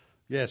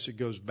 Yes, it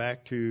goes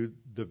back to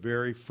the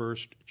very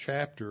first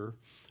chapter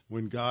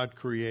when God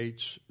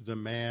creates the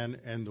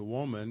man and the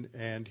woman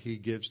and he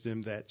gives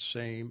them that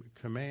same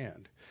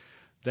command.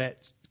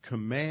 That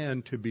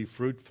command to be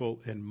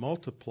fruitful and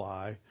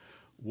multiply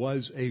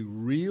was a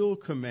real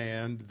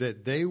command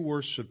that they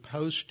were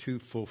supposed to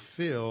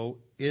fulfill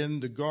in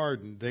the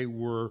garden. They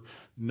were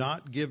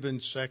not given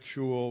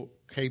sexual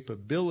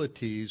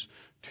capabilities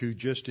to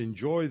just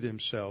enjoy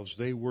themselves.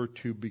 They were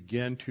to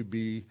begin to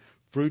be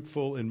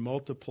fruitful and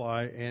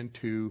multiply and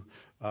to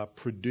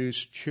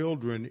produce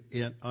children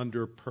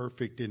under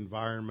perfect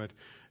environment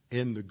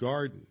in the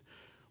garden.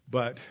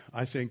 But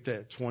I think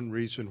that's one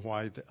reason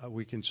why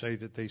we can say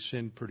that they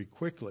sinned pretty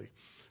quickly.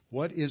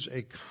 What is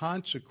a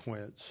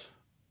consequence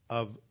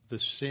of the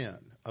sin,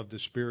 of the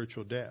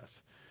spiritual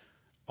death?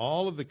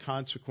 all of the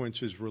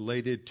consequences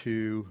related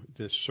to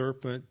the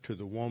serpent, to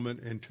the woman,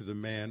 and to the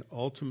man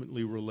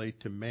ultimately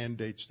relate to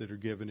mandates that are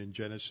given in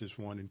Genesis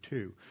 1 and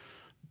 2.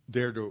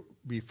 They're to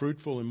be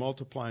fruitful and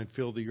multiply and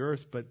fill the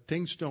earth, but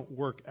things don't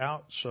work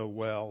out so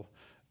well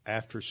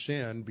after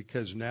sin,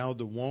 because now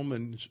the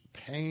woman's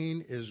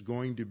pain is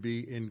going to be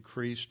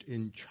increased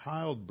in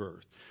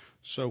childbirth.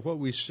 So what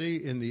we see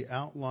in the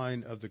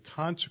outline of the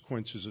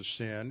consequences of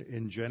sin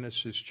in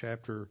Genesis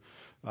chapter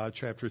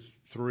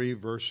 3,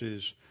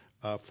 verses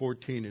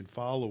 14 and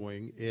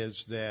following,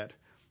 is that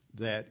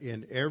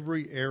in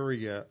every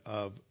area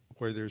of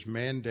where there's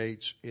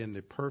mandates in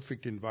the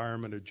perfect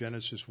environment of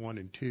Genesis 1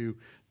 and 2,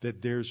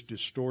 that there's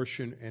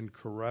distortion and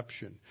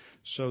corruption.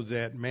 So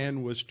that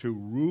man was to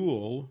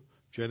rule,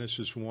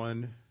 Genesis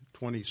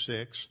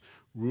 1:26,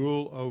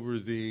 rule over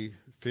the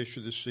fish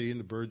of the sea and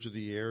the birds of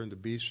the air and the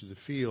beasts of the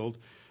field,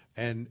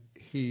 and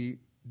Eve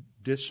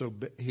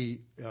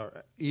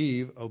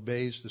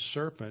obeys the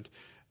serpent,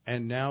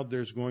 and now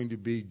there's going to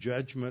be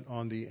judgment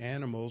on the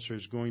animals.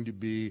 There's going to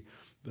be,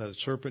 the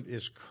serpent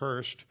is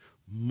cursed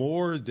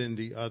more than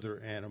the other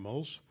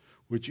animals,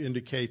 which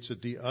indicates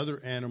that the other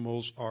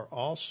animals are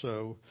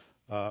also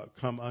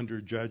come under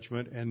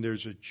judgment, and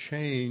there's a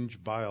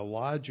change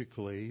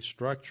biologically,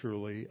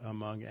 structurally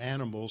among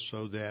animals,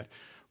 so that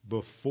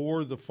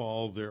before the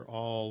fall they're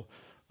all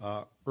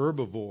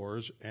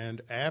herbivores,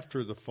 and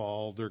after the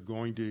fall they're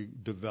going to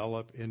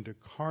develop into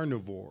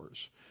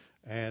carnivores,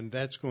 and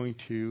that's going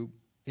to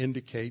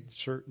indicate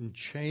certain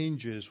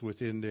changes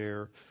within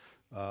their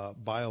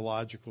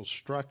biological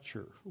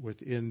structure,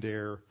 within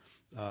their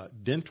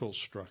dental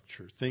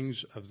structure.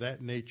 Things of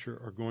that nature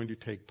are going to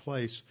take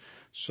place,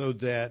 so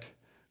that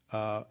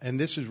and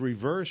this is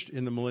reversed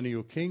in the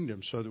millennial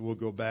kingdom, so that we'll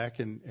go back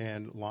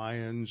and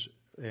lions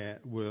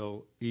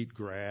will eat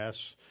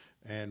grass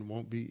and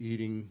won't be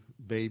eating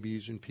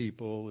babies and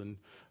people and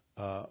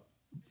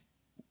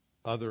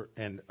other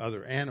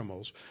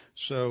animals.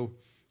 So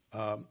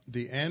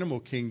the animal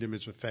kingdom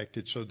is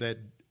affected, so that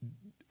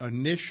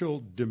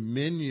initial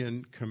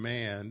dominion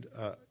command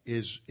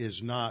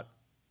is not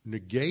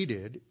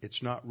negated,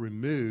 it's not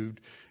removed,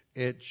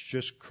 it's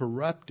just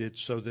corrupted,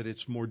 so that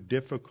it's more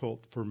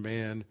difficult for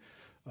man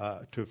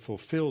to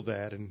fulfill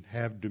that and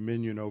have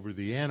dominion over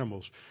the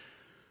animals.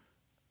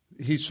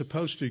 He's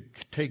supposed to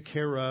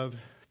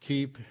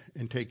keep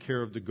and take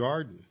care of the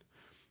garden,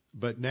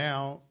 but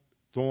now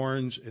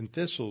thorns and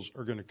thistles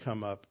are going to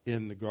come up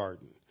in the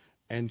garden.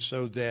 And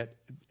so that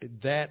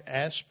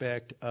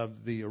aspect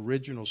of the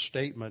original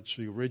statements,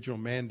 the original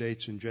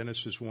mandates in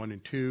Genesis 1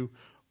 and 2,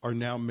 are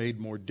now made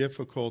more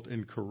difficult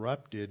and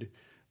corrupted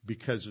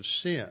because of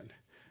sin.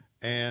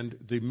 And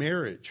the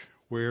marriage,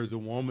 where the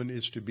woman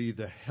is to be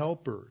the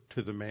helper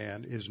to the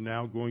man, is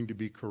now going to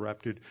be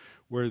corrupted,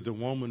 where the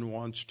woman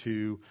wants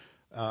to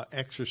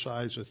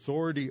exercise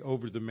authority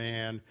over the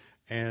man,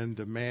 and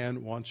the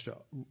man wants to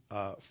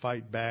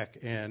fight back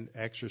and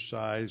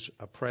exercise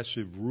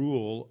oppressive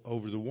rule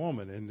over the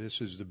woman. And this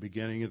is the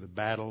beginning of the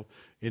battle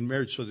in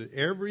marriage. So that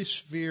every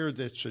sphere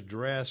that's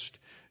addressed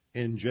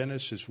in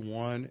Genesis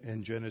 1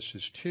 and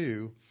Genesis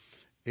 2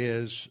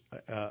 is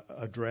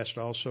addressed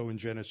also in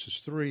Genesis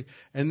 3.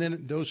 And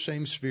then those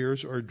same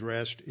spheres are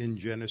addressed in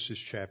Genesis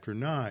chapter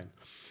 9.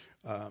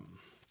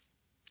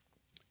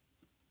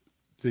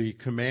 The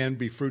command,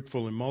 be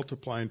fruitful and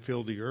multiply and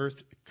fill the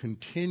earth,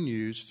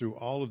 continues through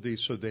all of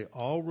these, so they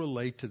all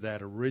relate to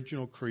that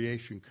original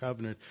creation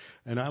covenant.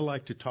 And I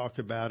like to talk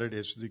about it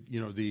as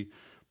the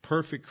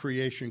perfect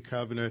creation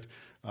covenant,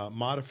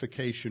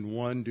 modification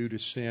 1 due to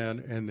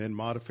sin, and then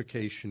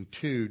modification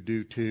 2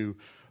 due to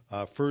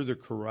further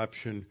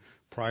corruption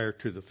prior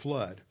to the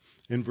flood.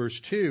 In verse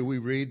 2, we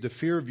read, the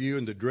fear of you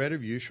and the dread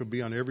of you shall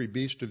be on every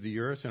beast of the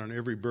earth and on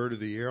every bird of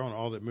the air, on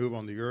all that move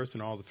on the earth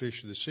and all the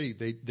fish of the sea.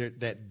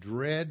 That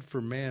dread for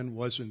man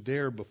wasn't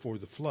there before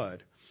the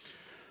flood.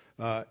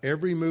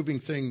 Every moving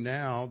thing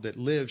now that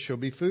lives shall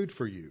be food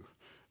for you.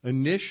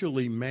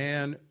 Initially,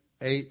 man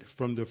ate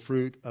from the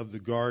fruit of the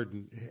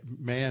garden.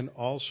 Man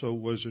also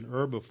was an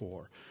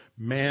herbivore.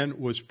 Man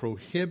was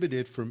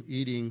prohibited from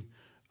eating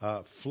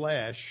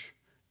flesh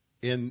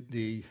in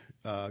the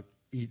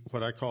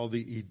what I call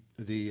the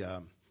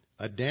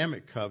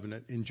Adamic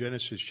covenant in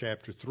Genesis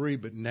chapter 3,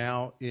 but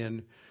now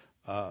in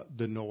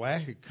the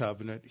Noahic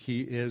covenant,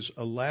 he is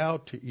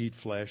allowed to eat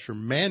flesh, or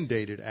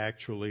mandated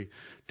actually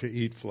to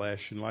eat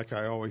flesh. And like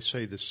I always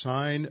say, the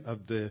sign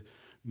of the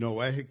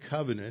Noahic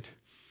covenant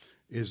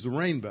is the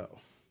rainbow.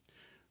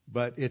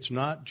 But it's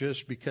not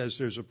just because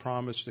there's a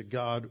promise that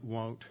God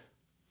won't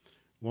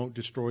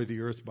destroy the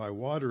earth by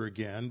water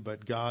again,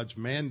 but God's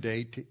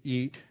mandate to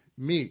eat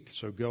meat.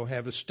 So go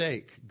have a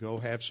steak, go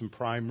have some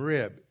prime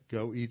rib,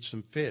 go eat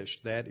some fish.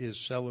 That is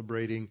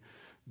celebrating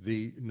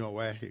the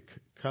Noahic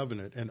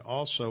covenant, and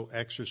also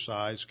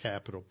exercise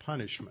capital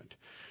punishment.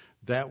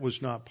 That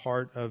was not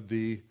part of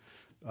the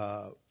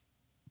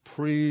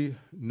pre-Noahic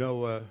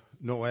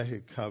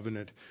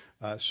covenant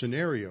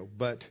scenario.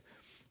 But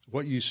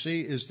what you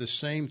see is the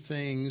same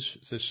things,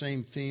 the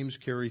same themes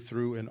carry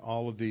through in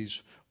all of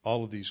these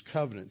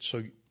covenants.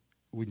 So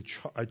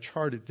I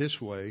chart it this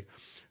way,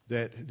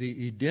 that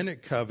the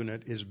Edenic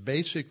covenant is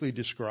basically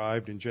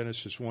described in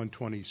Genesis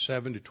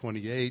 1:27 to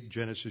 28,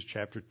 Genesis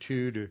chapter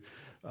 2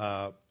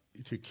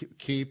 to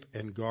keep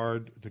and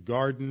guard the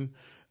garden,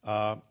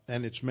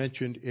 and it's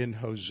mentioned in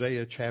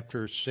Hosea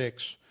chapter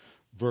 6,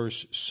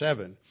 verse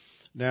 7.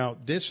 Now,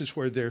 this is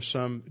where there's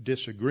some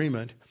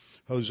disagreement.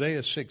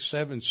 Hosea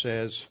 6:7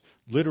 says,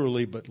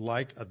 literally, but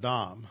like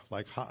Adam,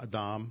 like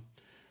Ha-Adam.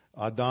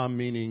 Adam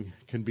meaning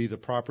can be the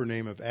proper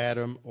name of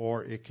Adam,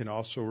 or it can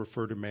also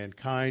refer to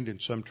mankind,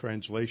 and some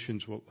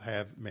translations will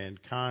have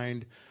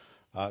mankind,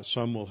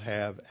 some will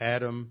have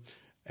Adam,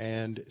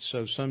 and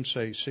so some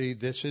say, see,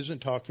 this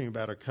isn't talking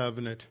about a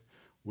covenant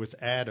with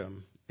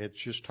Adam,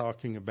 it's just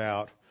talking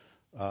about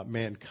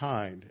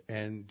mankind,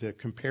 and the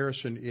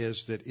comparison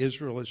is that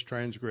Israel has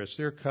transgressed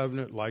their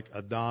covenant like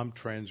Adam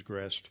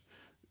transgressed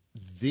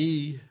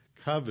the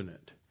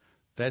covenant.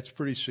 That's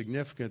pretty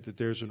significant that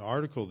there's an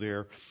article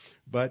there.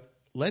 But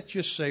let's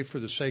just say, for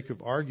the sake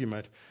of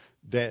argument,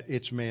 that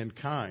it's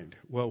mankind.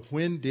 Well,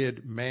 when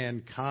did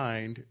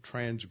mankind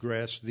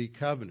transgress the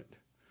covenant?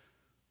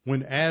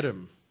 When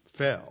Adam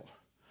fell.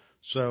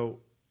 So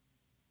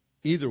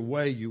either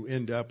way, you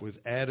end up with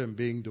Adam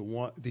being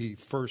the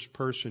first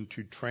person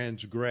to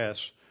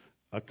transgress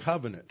a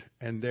covenant.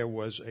 And there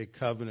was a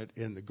covenant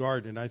in the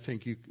garden. And I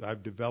think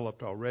I've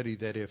developed already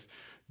that if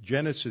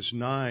Genesis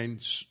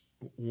 9,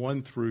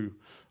 1 through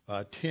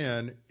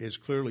 10 is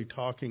clearly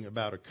talking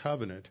about a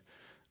covenant,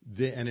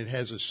 and it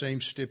has the same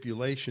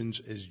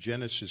stipulations as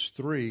Genesis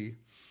 3,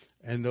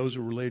 and those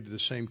are related to the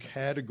same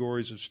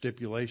categories of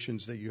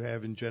stipulations that you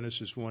have in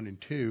Genesis 1 and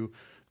 2,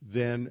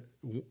 then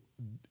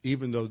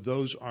even though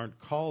those aren't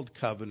called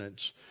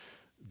covenants,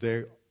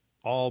 they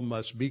all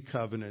must be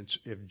covenants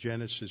if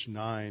Genesis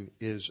 9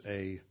 is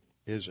a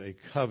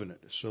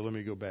covenant. So let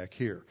me go back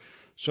here.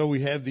 So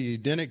we have the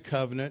Edenic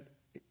covenant.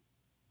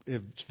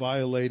 If it's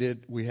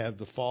violated, we have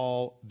the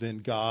fall, then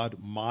God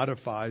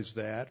modifies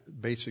that.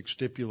 Basic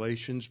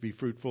stipulations, be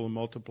fruitful and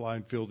multiply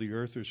and fill the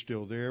earth, are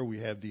still there.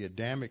 We have the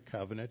Adamic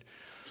covenant.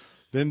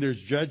 Then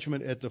there's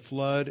judgment at the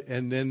flood,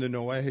 and then the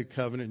Noahic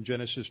covenant in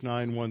Genesis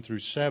 9, 1 through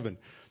 7.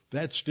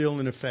 That's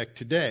still in effect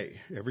today.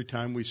 Every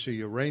time we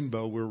see a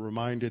rainbow, we're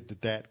reminded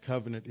that that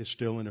covenant is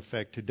still in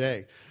effect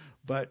today.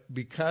 But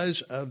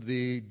because of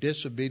the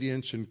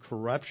disobedience and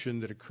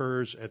corruption that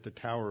occurs at the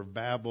Tower of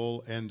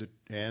Babel and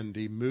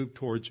the move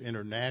towards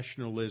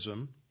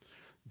internationalism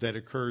that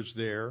occurs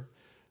there,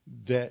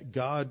 that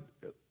God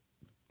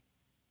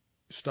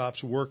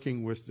stops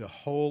working with the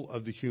whole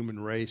of the human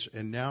race,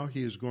 and now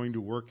he is going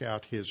to work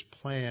out his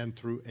plan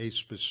through a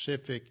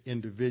specific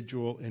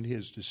individual and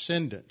his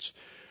descendants.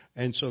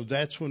 And so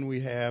that's when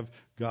we have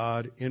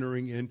God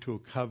entering into a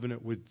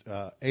covenant with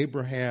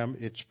Abraham.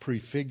 It's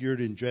prefigured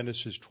in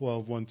Genesis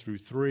 12, 1 through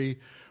 3,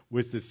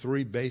 with the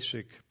three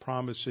basic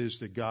promises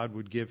that God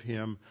would give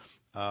him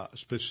a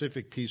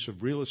specific piece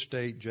of real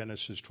estate,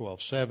 Genesis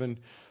 12, 7,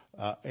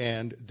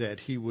 and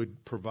that he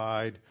would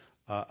provide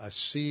a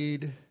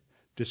seed,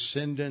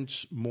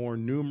 descendants more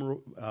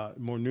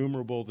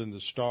numerable than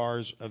the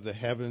stars of the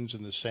heavens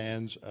and the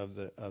sands of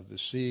the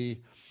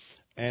sea,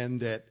 and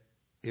that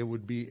he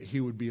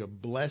would be a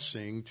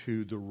blessing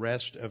to the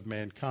rest of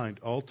mankind.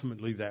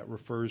 Ultimately, that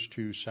refers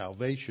to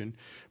salvation,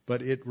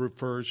 but it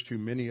refers to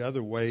many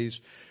other ways.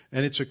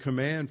 And it's a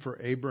command for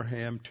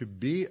Abraham to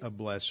be a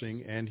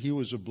blessing, and he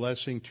was a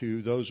blessing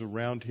to those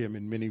around him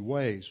in many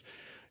ways.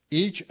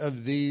 Each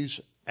of these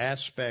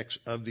aspects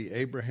of the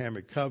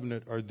Abrahamic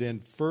covenant are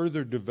then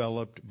further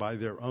developed by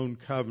their own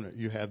covenant.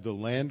 You have the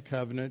land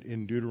covenant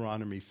in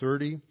Deuteronomy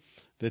 30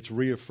 that's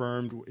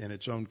reaffirmed in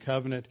its own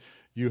covenant.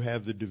 You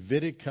have the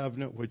Davidic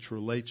covenant, which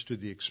relates to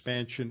the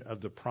expansion of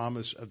the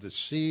promise of the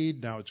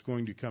seed. Now it's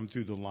going to come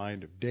through the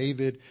line of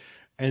David.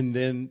 And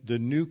then the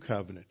new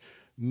covenant.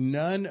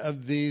 None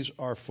of these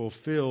are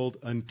fulfilled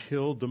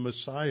until the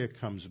Messiah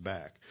comes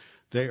back.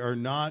 They are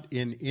not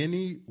in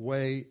any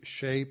way,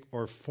 shape,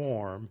 or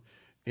form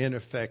in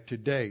effect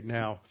today.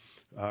 Now,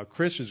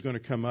 Chris is going to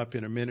come up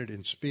in a minute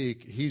and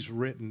speak. He's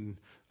written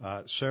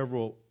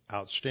several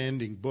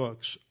outstanding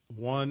books,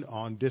 one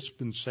on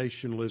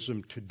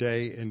dispensationalism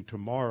today and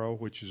tomorrow,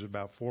 which is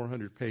about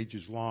 400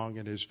 pages long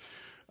and is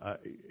a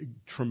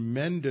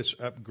tremendous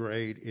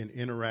upgrade in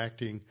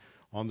interacting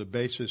on the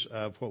basis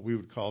of what we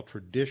would call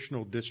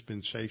traditional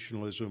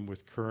dispensationalism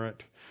with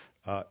current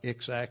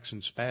icks,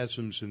 and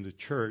spasms in the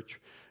church.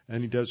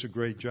 And he does a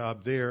great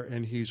job there.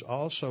 And he's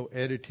also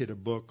edited a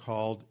book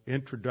called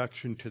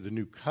Introduction to the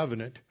New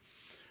Covenant.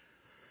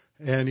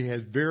 And he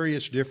has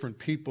various different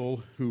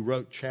people who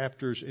wrote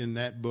chapters in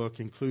that book,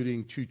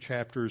 including 2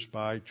 chapters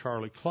by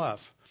Charlie Clough.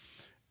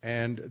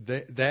 And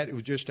that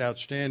was just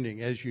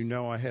outstanding. As you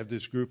know, I have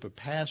this group of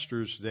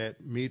pastors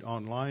that meet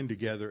online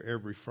together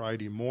every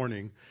Friday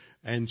morning.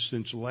 And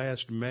since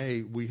last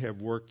May, we have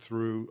worked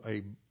through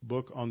a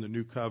book on the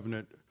New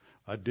Covenant,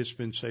 A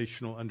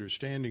Dispensational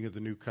Understanding of the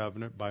New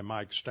Covenant by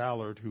Mike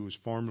Stallard, who was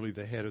formerly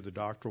the head of the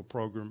doctoral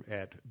program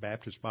at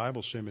Baptist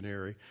Bible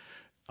Seminary,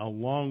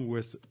 along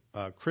with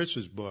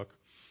Chris's book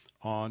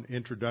on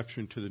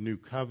Introduction to the New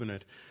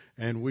Covenant.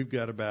 and we've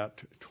got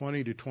about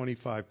 20 to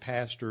 25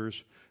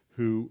 pastors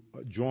who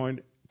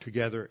join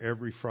together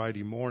every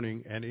Friday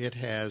morning, and it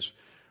has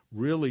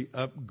really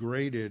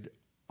upgraded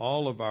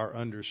all of our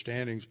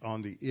understandings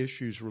on the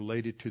issues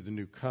related to the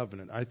new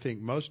covenant. I think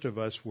most of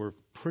us were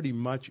pretty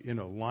much in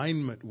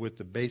alignment with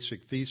the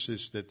basic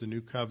thesis that the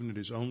new covenant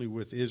is only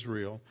with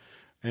Israel,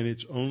 and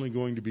it's only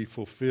going to be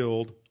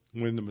fulfilled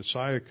when the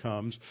Messiah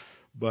comes.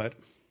 But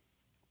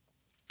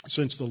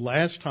since the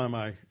last time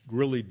I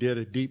really did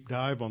a deep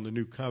dive on the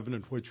new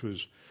covenant, which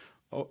was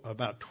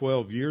about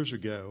 12 years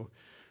ago,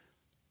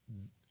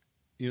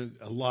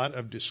 a lot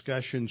of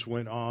discussions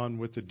went on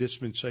with the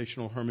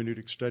Dispensational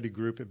Hermeneutic Study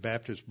Group at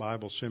Baptist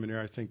Bible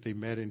Seminary. I think they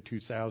met in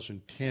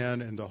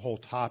 2010, and the whole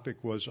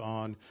topic was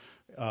on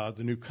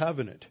the New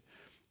Covenant.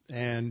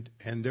 And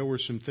there were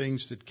some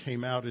things that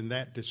came out in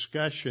that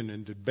discussion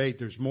and debate.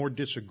 There's more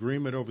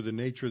disagreement over the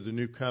nature of the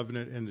New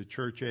Covenant and the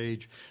church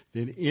age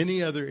than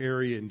any other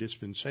area in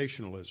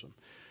dispensationalism.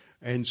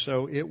 And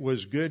so it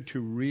was good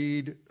to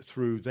read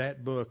through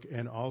that book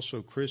and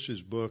also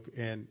Chris's book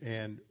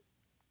and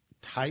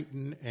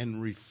tighten and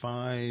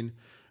refine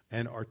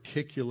and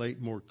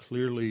articulate more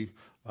clearly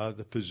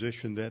the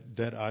position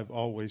that I've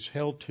always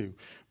held to.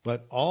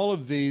 But all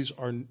of these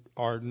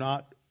are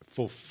not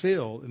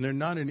fulfilled, and they're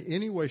not in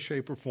any way,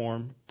 shape, or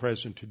form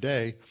present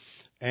today.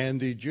 And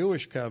the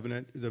Jewish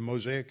covenant, the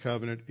Mosaic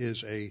covenant,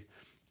 is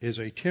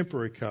a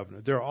temporary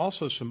covenant. There are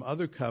also some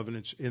other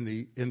covenants in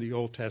the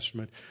Old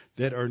Testament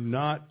that are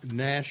not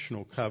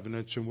national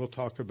covenants, and we'll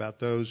talk about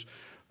those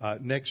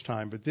next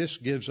time. But this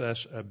gives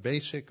us a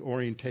basic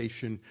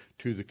orientation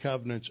to the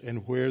covenants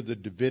and where the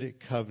Davidic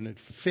covenant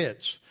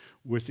fits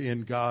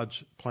within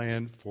God's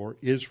plan for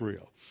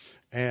Israel.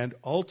 And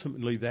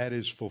ultimately that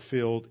is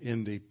fulfilled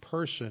in the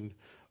person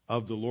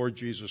of the Lord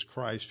Jesus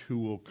Christ, who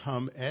will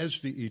come as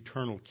the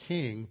eternal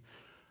King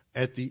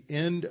at the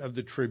end of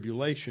the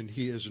tribulation.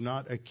 He is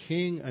not a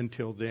king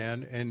until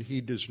then, and he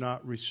does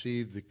not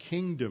receive the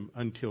kingdom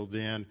until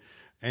then.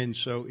 And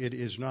so it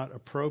is not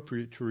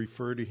appropriate to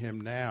refer to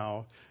him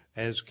now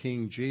as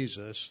King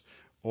Jesus,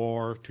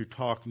 or to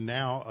talk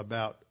now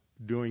about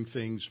doing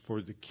things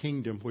for the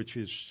kingdom, which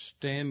is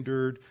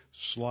standard,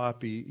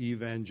 sloppy,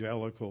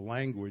 evangelical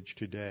language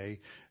today,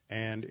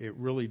 and it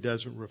really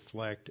doesn't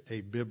reflect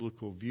a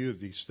biblical view of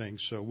these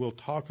things. So we'll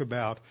talk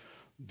about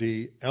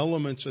the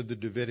elements of the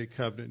Davidic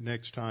covenant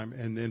next time,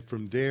 and then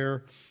from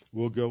there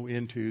we'll go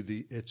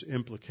into its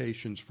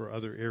implications for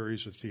other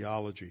areas of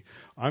theology.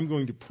 I'm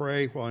going to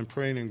pray. While I'm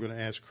praying, I'm going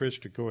to ask Chris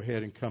to go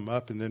ahead and come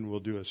up, and then we'll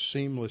do a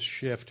seamless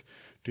shift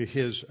to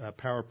his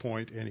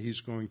PowerPoint, and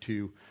he's going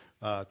to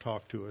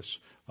talk to us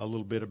a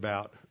little bit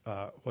about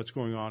what's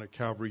going on at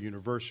Calvary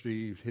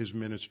University, his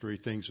ministry,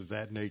 things of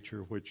that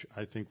nature, which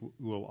I think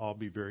we'll all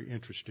be very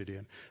interested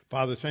in.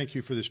 Father, thank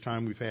you for this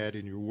time we've had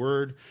in your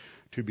word,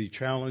 to be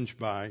challenged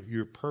by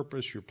your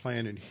purpose, your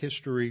plan in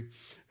history,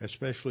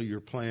 especially your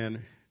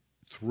plan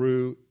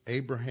through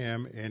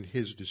Abraham and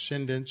his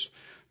descendants,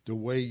 the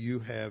way you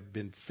have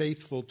been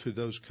faithful to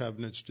those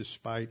covenants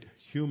despite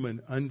human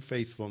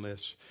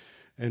unfaithfulness.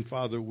 And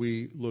Father,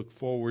 we look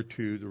forward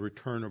to the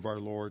return of our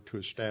Lord to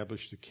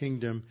establish the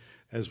kingdom,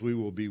 as we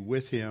will be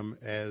with him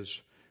as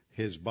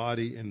his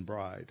body and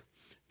bride.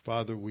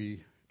 Father,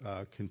 we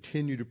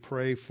continue to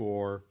pray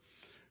for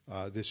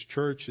this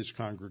church, this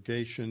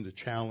congregation, the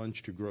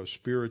challenge to grow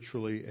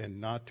spiritually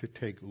and not to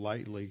take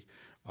lightly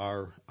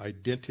our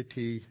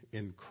identity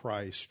in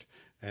Christ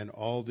and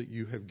all that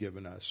you have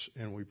given us.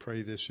 And we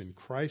pray this in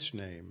Christ's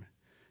name.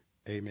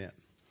 Amen.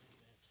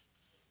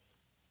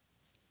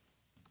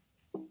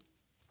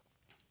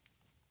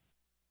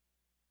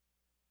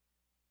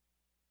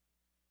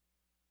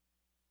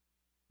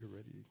 You're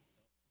ready.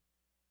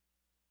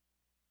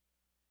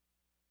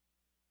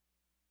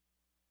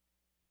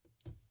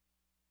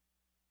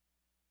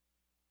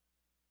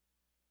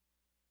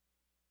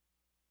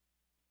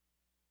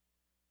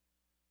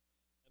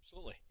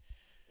 Absolutely.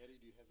 Eddie,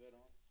 do you have that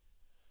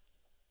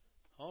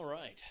on? All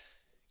right.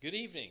 Good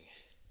evening.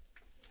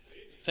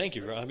 Thank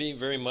you, Robbie,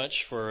 very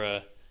much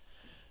for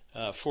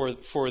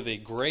the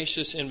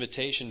gracious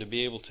invitation to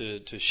be able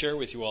to share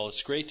with you all.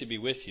 It's great to be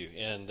with you,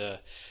 and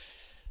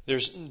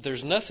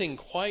there's nothing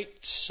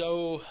quite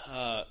so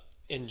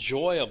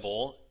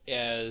enjoyable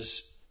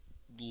as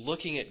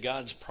looking at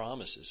God's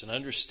promises and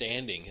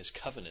understanding His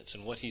covenants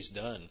and what He's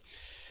done.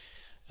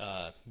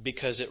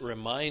 Because it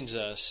reminds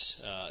us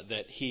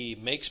that He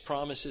makes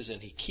promises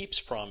and He keeps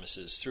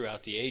promises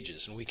throughout the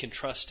ages, and we can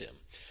trust Him,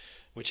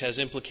 which has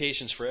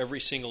implications for every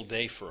single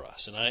day for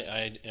us. And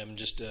I am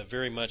just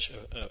very much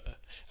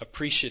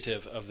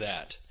appreciative of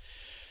that.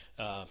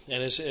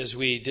 And as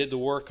we did the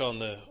work on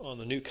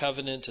the New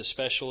Covenant,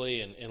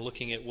 especially, and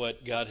looking at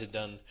what God had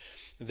done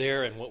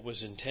there and what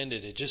was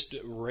intended, it just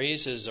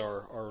raises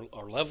our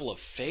level of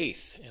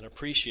faith and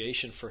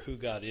appreciation for who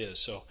God is.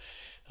 So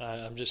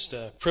I'm just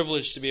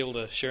privileged to be able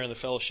to share in the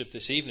fellowship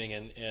this evening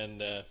and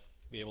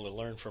be able to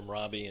learn from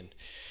Robbie and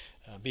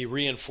be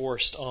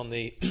reinforced on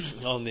the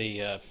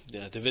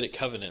Davidic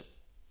covenant.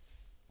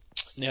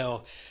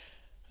 Now,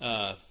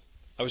 I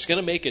was going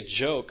to make a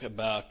joke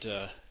about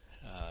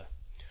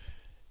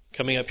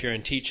coming up here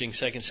and teaching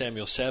 2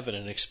 Samuel 7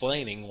 and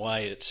explaining why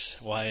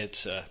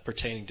it's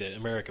pertaining to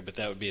America, but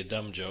that would be a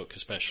dumb joke,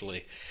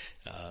 especially.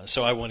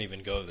 So I won't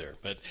even go there.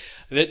 But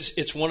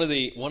it's one of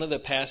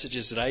the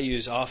passages that I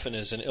use often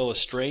as an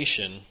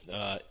illustration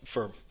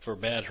for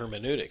bad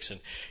hermeneutics.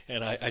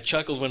 And I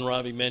chuckled when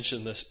Robbie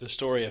mentioned the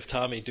story of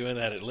Tommy doing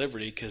that at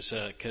Liberty,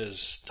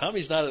 because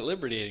Tommy's not at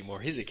Liberty anymore.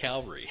 He's at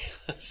Calvary.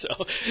 So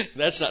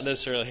that's not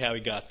necessarily how he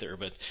got there.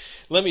 But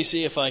let me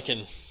see if I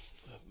can.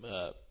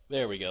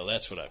 There we go.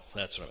 That's what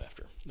I'm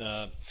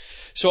after.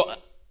 So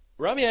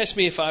Robbie asked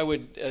me if I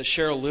would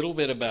share a little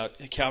bit about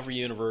Calvary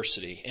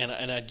University, and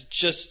I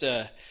just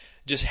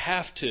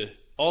have to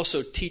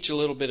also teach a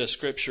little bit of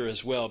Scripture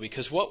as well,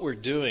 because what we're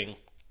doing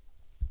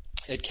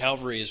at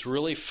Calvary is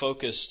really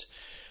focused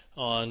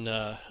on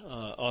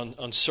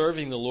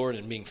serving the Lord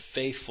and being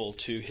faithful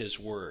to His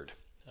Word.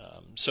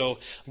 So I'll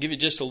give you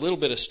just a little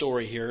bit of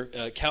story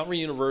here. Calvary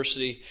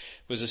University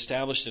was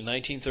established in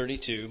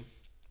 1932.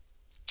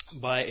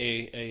 By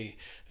a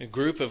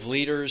group of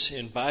leaders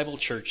in Bible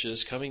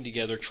churches coming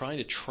together, trying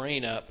to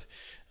train up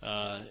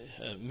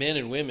men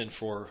and women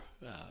for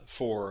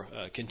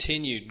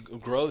continued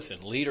growth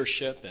and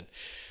leadership, and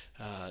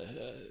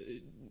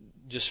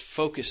just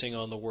focusing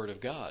on the Word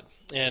of God.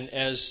 And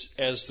as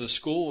the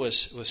school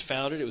was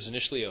founded, it was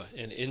initially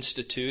an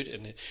institute,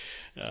 and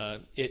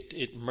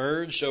it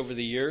merged over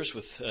the years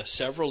with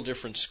several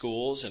different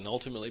schools, and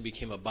ultimately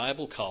became a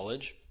Bible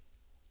college.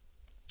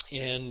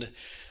 And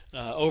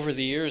over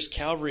the years,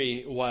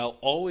 Calvary, while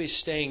always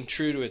staying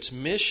true to its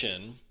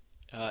mission,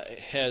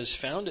 has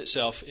found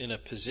itself in a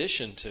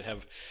position to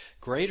have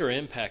greater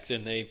impact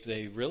than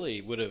they really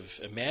would have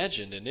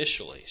imagined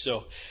initially.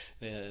 So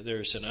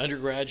there's an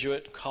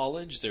undergraduate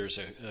college, there's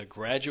a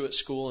graduate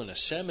school, and a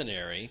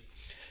seminary.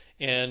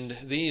 And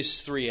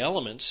these three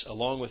elements,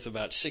 along with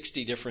about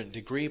 60 different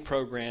degree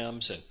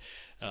programs and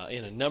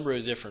in a number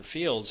of different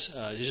fields,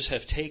 just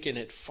have taken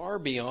it far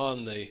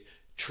beyond the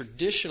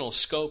traditional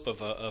scope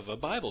of a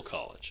Bible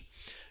college.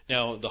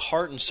 Now, the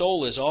heart and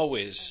soul is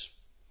always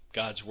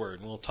God's Word,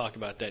 and we'll talk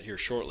about that here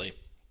shortly.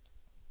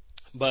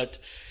 But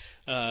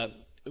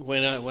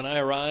when I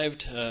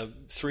arrived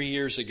 3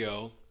 years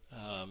ago,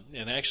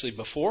 and actually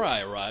before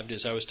I arrived,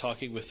 as I was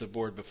talking with the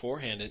board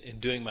beforehand and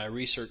doing my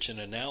research and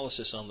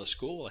analysis on the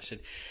school, I said,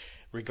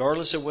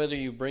 regardless of whether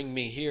you bring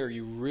me here,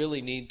 you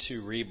really need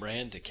to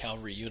rebrand to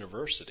Calvary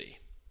University.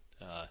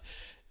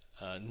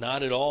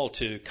 Not at all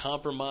to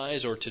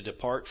compromise or to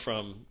depart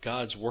from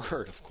God's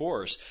Word, of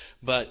course,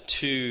 but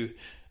to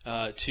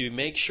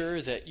make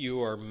sure that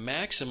you are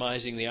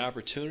maximizing the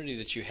opportunity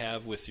that you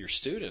have with your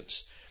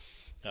students.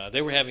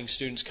 They were having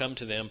students come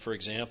to them, for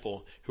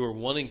example, who were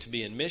wanting to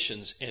be in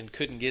missions and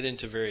couldn't get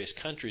into various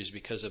countries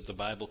because of the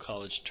Bible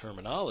college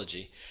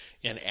terminology,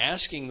 and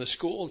asking the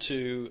school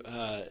to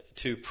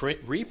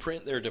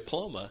reprint their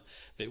diploma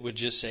that would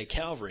just say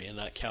Calvary and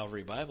not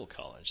Calvary Bible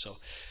College. So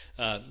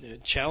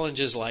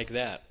challenges like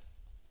that.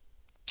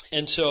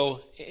 And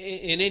so,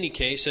 in any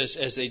case,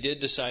 as they did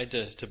decide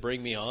to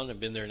bring me on, I've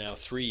been there now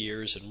 3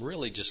 years and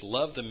really just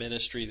love the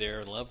ministry there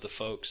and love the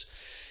folks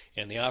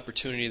and the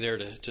opportunity there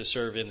to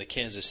serve in the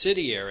Kansas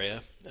City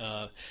area.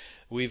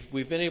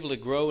 We've been able to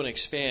grow and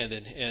expand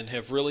and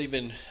have really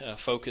been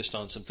focused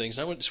on some things.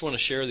 I just want to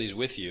share these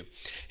with you.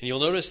 And you'll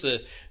notice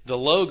the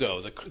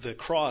logo, the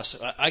cross.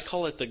 I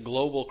call it the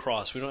Global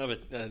Cross. We don't have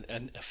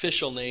an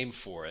official name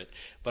for it,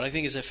 but I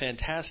think it's a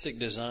fantastic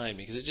design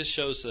because it just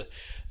shows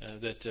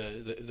that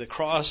the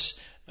cross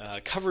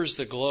covers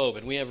the globe,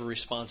 and we have a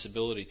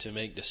responsibility to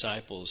make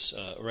disciples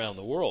around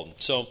the world.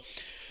 So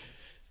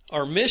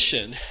our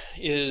mission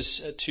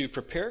is to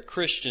prepare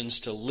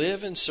Christians to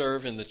live and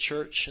serve in the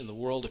church and the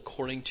world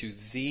according to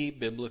the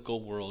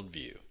biblical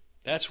worldview.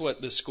 That's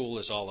what this school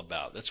is all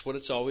about. That's what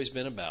it's always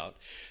been about.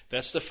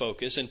 That's the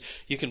focus. And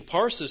you can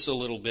parse this a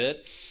little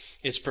bit.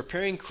 It's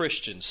preparing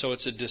Christians. So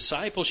it's a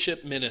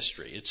discipleship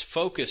ministry. It's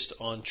focused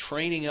on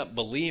training up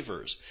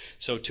believers.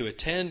 So to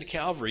attend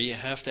Calvary, you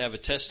have to have a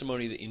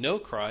testimony that you know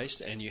Christ,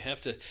 and you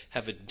have to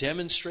have a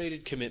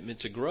demonstrated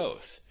commitment to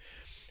growth.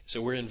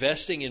 So we're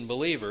investing in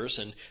believers,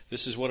 and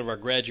this is one of our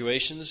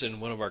graduations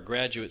and one of our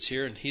graduates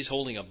here, and he's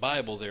holding a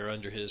Bible there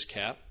under his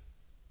cap.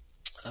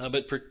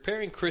 But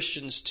preparing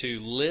Christians to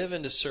live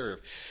and to serve.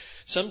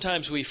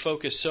 Sometimes we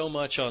focus so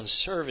much on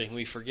serving,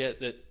 we forget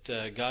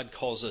that God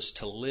calls us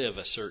to live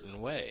a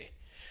certain way.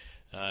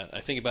 I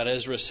think about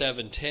Ezra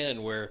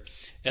 7:10, where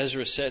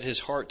Ezra set his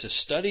heart to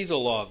study the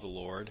law of the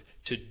Lord,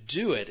 to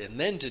do it, and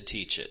then to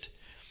teach it.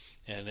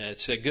 And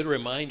it's a good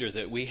reminder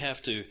that we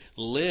have to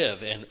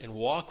live and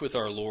walk with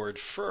our Lord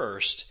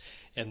first,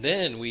 and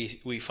then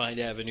we find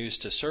avenues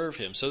to serve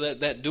Him. So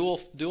that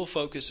dual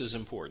focus is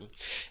important.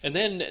 And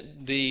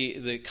then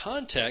the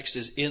context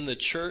is in the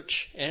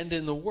church and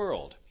in the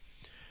world.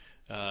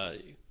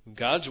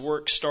 God's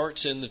work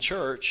starts in the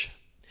church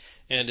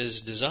and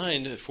is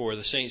designed for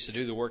the saints to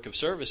do the work of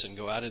service and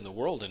go out in the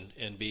world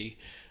and be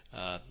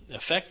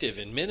effective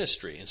in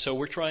ministry. And so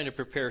we're trying to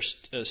prepare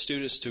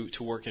students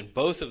to work in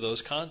both of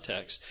those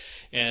contexts.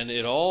 And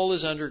it all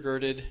is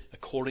undergirded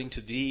according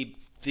to the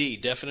the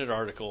definite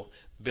article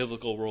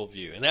biblical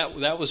worldview.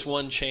 And that was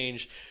one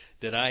change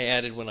that I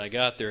added when I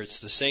got there.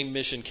 It's the same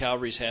mission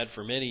Calvary's had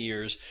for many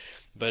years,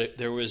 but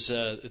there was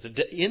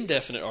the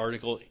indefinite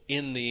article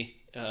in the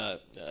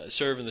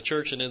serve in the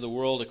church and in the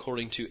world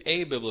according to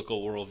a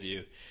biblical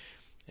worldview.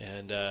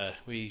 And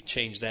we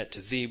changed that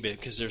to the,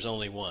 because there's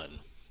only one.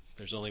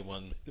 There's only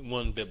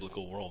one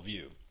biblical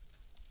worldview.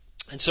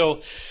 And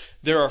so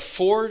there are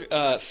four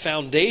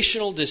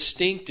foundational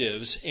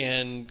distinctives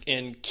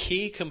and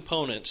key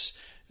components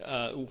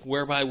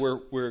whereby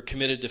we're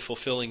committed to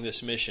fulfilling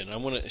this mission. I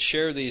want to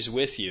share these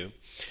with you.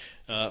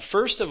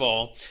 First of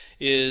all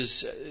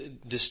is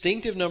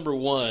distinctive number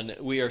one,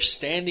 we are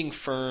standing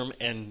firm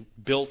and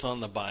built on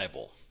the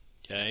Bible.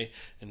 Okay?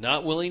 And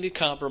not willing to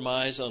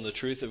compromise on the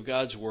truth of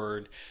God's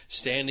Word,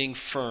 standing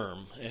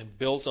firm and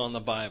built on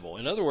the Bible.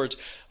 In other words,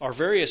 our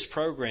various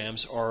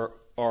programs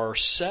are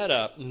set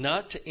up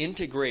not to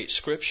integrate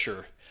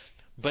Scripture,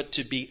 but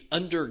to be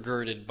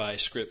undergirded by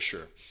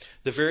Scripture.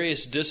 The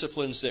various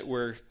disciplines that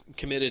we're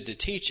committed to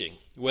teaching,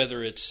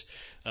 whether it's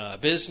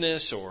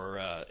business or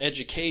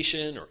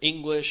education or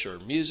English or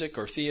music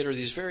or theater,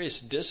 these various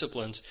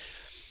disciplines,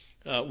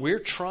 we're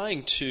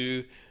trying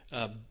to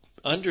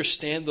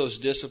understand those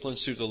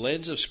disciplines through the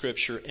lens of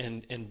Scripture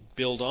and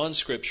build on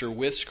Scripture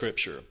with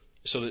Scripture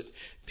so that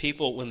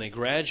people, when they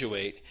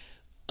graduate,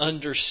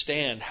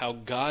 understand how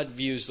God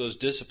views those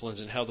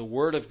disciplines and how the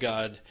Word of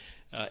God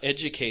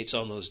educates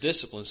on those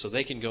disciplines so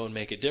they can go and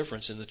make a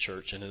difference in the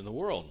church and in the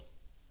world.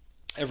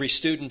 Every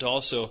student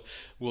also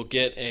will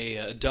get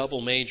a double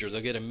major.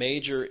 They'll get a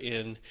major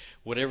in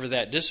whatever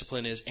that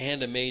discipline is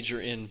and a major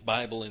in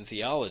Bible and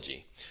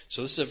theology.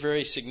 So this is a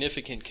very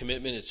significant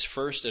commitment. It's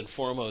first and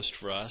foremost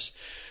for us.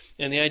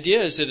 And the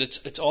idea is that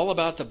it's all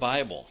about the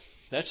Bible.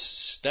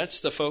 That's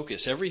the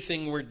focus.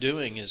 Everything we're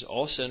doing is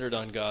all centered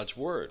on God's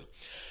Word.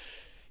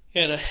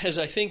 And as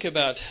I think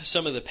about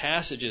some of the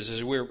passages,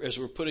 as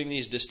we're putting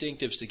these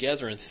distinctives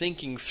together and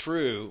thinking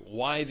through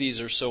why these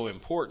are so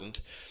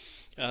important,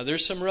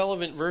 there's some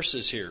relevant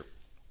verses here.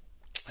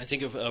 I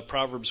think of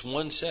Proverbs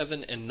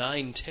 1:7 and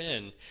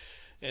 9:10.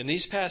 And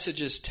these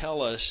passages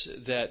tell us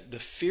that the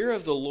fear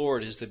of the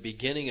Lord is the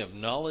beginning of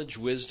knowledge,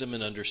 wisdom,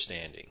 and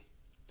understanding.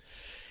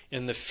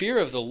 And the fear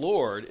of the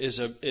Lord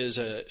is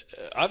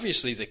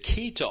obviously the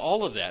key to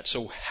all of that.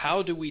 So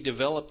how do we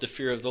develop the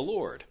fear of the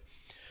Lord?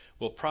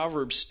 Well,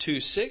 Proverbs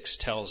 2:6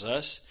 tells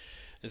us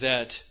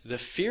that the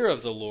fear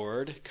of the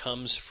Lord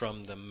comes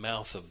from the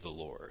mouth of the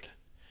Lord.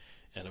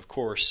 And of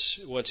course,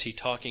 what's he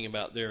talking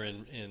about there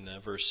in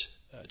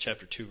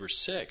chapter 2, verse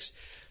 6,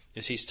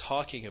 is he's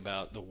talking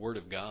about the Word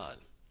of God.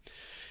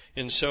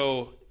 And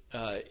so,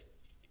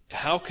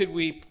 how could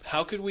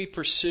we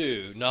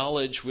pursue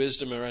knowledge,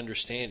 wisdom, or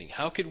understanding?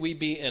 How could we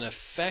be an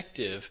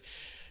effective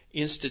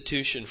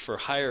institution for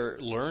higher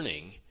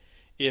learning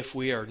if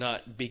we are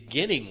not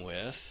beginning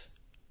with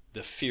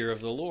the fear of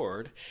the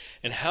Lord?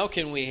 And how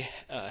can we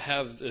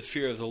have the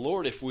fear of the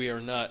Lord if we are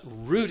not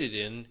rooted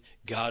in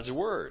God's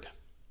Word?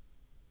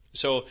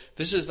 So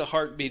this is the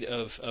heartbeat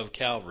of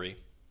Calvary.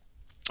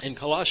 And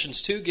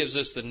Colossians 2 gives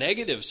us the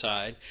negative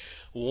side,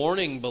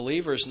 warning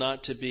believers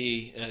not to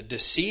be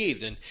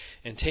deceived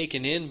and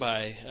taken in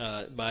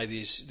by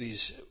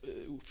these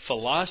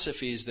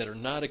philosophies that are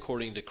not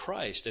according to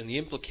Christ. And the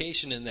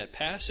implication in that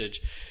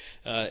passage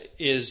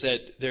is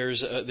that there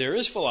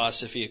is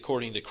philosophy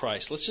according to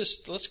Christ.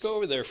 Let's go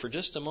over there for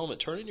just a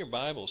moment. Turn in your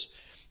Bibles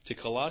to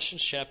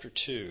Colossians chapter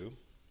 2.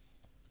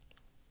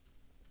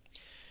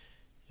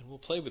 And we'll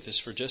play with this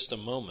for just a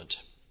moment.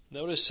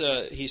 Notice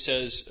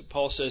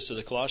Paul says to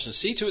the Colossians,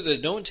 see to it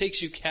that no one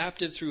takes you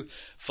captive through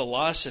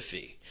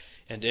philosophy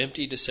and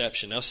empty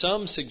deception. Now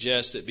some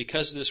suggest that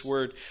because this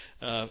word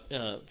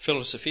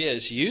philosophia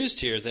is used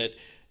here,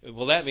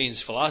 that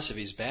means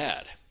philosophy is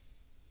bad.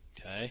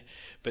 Okay?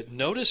 But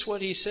notice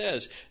what he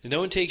says. No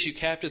one takes you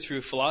captive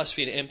through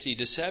philosophy and empty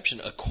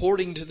deception,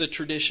 according to the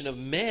tradition of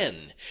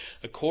men,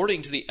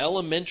 according to the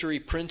elementary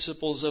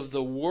principles of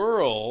the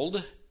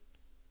world.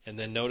 And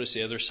then notice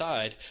the other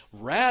side,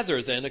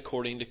 rather than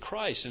according to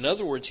Christ. In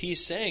other words,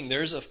 he's saying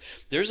there's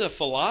a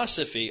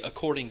philosophy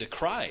according to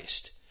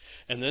Christ.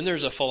 And then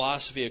there's a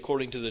philosophy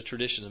according to the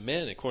tradition of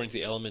men, according to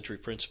the elementary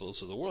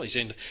principles of the world. He's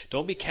saying,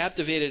 don't be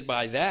captivated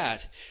by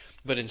that,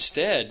 but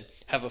instead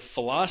have a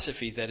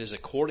philosophy that is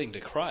according to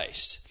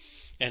Christ.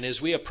 And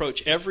as we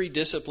approach every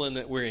discipline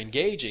that we're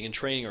engaging and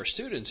training our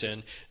students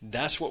in,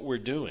 that's what we're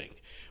doing.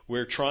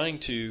 We're trying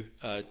to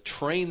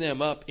train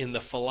them up in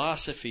the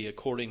philosophy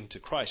according to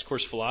Christ. Of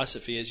course,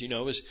 philosophy, as you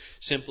know, is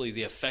simply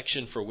the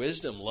affection for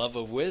wisdom, love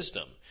of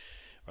wisdom,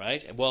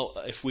 right?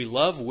 Well, if we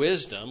love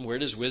wisdom, where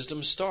does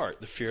wisdom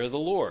start? The fear of the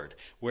Lord.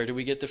 Where do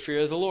we get the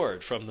fear of the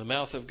Lord? From the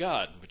mouth of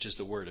God, which is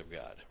the Word of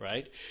God,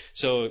 right?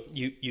 So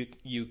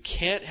you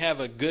can't have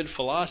a good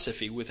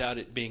philosophy without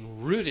it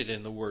being rooted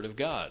in the Word of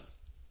God.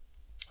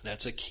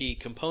 That's a key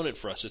component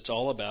for us. It's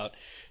all about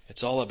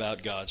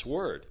God's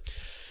Word.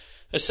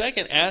 A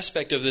second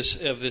aspect of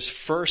this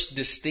first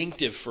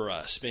distinctive for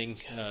us, being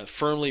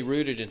firmly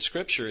rooted in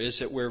Scripture, is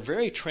that we're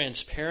very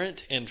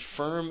transparent and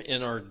firm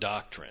in our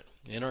doctrine,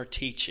 in our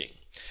teaching.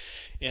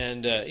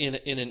 And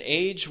in an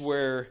age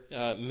where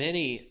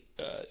many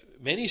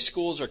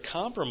schools are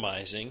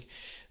compromising,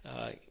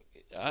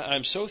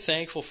 I'm so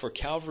thankful for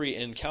Calvary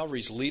and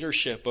Calvary's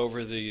leadership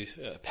over the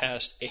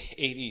past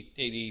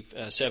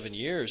 87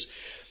 years,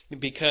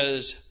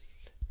 because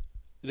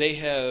they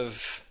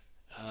have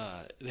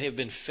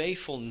been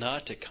faithful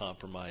not to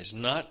compromise,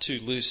 not to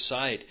lose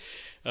sight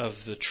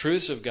of the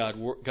truths of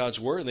God's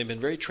Word. And they've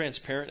been very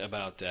transparent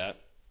about that.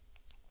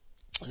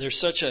 There's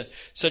such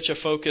a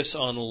focus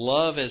on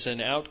love as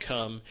an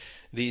outcome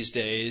these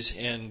days,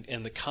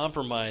 and the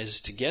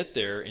compromise to get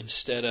there,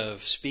 instead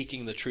of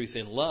speaking the truth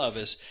in love,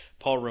 as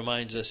Paul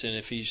reminds us in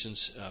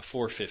Ephesians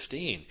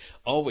 4:15.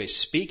 Always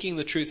speaking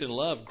the truth in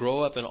love,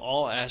 grow up in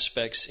all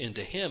aspects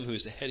into Him who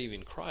is the head,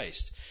 even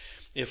Christ.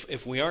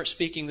 If we aren't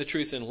speaking the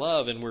truth in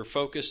love and we're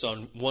focused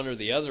on one or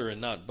the other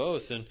and not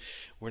both, then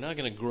we're not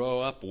going to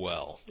grow up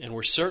well, and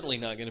we're certainly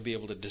not going to be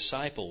able to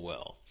disciple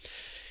well.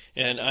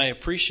 And I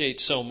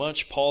appreciate so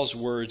much Paul's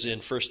words in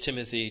 1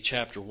 Timothy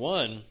chapter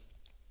 1,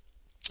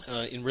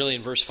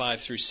 in verse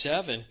 5 through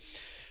 7.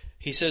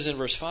 He says in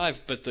verse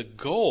 5, but the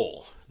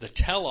goal, the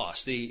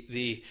telos,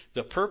 the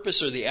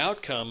purpose or the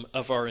outcome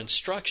of our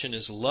instruction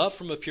is love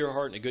from a pure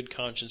heart and a good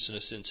conscience and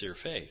a sincere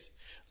faith.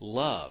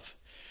 Love.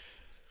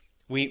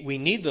 We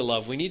need the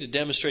love. We need to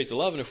demonstrate the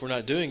love, and if we're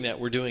not doing that,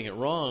 we're doing it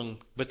wrong.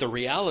 But the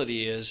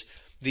reality is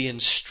the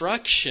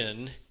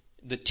instruction,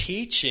 the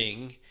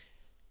teaching,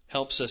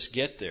 helps us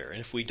get there.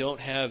 And if we don't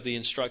have the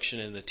instruction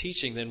and the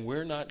teaching, then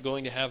we're not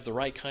going to have the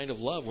right kind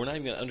of love. We're not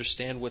even going to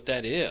understand what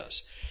that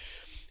is.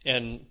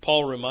 And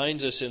Paul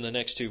reminds us in the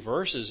next two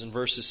verses, in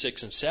verses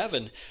 6 and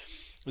 7,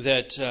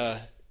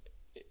 that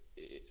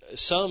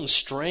some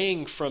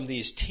straying from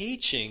these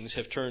teachings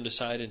have turned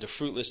aside into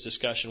fruitless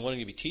discussion, wanting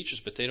to be teachers,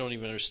 but they don't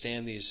even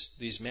understand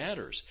these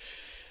matters.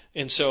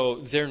 And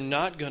so they're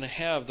not going to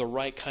have the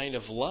right kind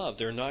of love.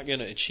 They're not going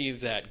to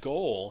achieve that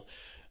goal.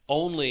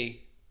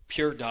 Only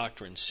pure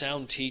doctrine,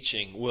 sound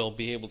teaching will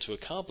be able to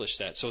accomplish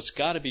that. So it's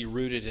got to be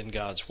rooted in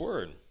God's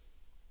Word.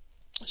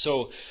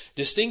 So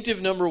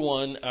distinctive number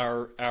one,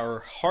 our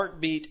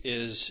heartbeat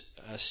is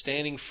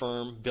standing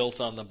firm, built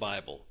on the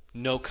Bible.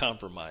 No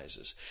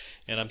compromises.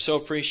 And I'm so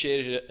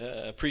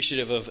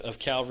appreciative of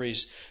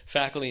Calvary's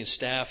faculty and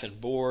staff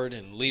and board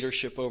and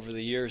leadership over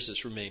the years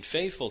that's remained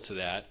faithful to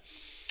that.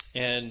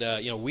 And,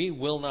 we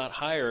will not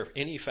hire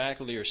any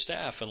faculty or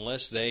staff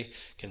unless they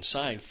can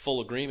sign full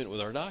agreement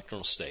with our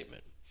doctrinal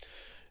statement.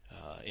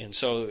 And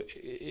so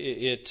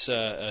it's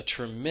a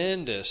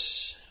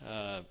tremendous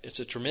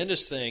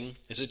thing.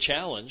 It's a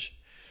challenge,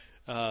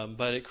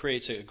 but it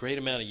creates a great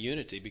amount of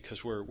unity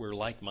because we're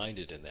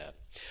like-minded in that.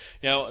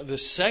 Now, the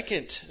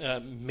second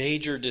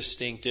major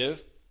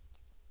distinctive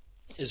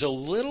is a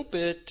little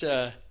bit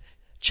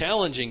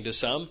challenging to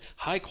some: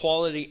 high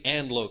quality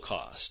and low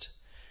cost.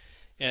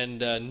 And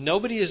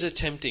nobody is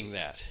attempting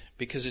that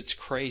because it's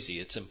crazy,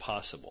 it's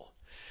impossible.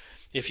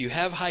 If you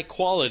have high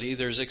quality,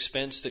 there's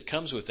expense that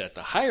comes with that.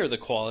 The higher the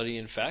quality,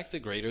 in fact, the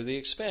greater the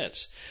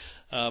expense.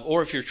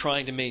 Or if you're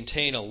trying to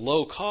maintain a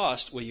low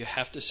cost, well, you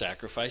have to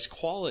sacrifice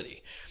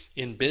quality.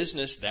 In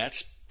business,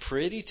 that's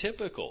pretty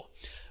typical.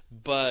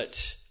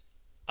 But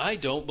I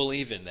don't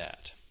believe in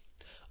that.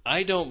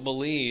 I don't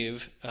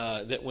believe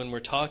that when we're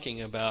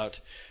talking about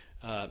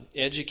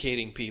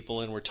educating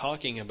people, and we're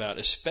talking about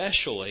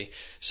especially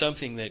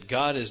something that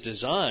God has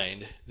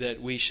designed,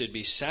 that we should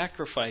be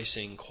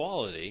sacrificing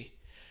quality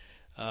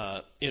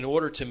in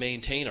order to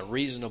maintain a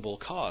reasonable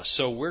cost.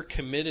 So we're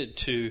committed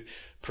to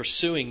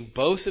pursuing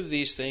both of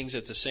these things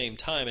at the same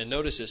time. And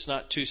notice it's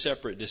not two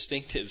separate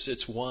distinctives,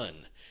 it's one.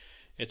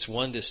 It's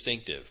one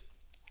distinctive.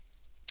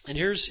 And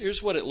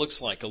here's what it looks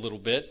like a little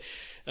bit.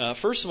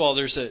 First of all,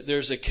 there's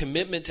a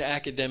commitment to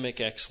academic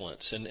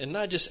excellence, and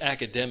not just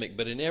academic,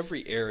 but in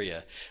every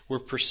area. We're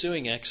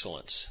pursuing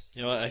excellence.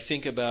 I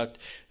think about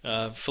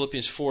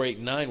Philippians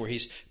 4:8-9, where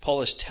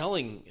Paul is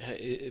telling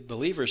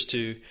believers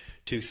to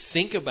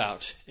think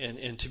about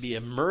and to be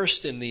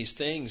immersed in these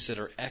things that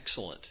are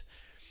excellent.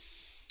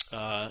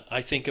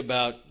 I think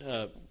about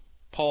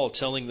Paul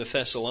telling the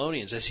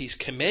Thessalonians, as he's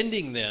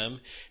commending them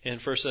in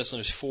 1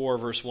 Thessalonians 4,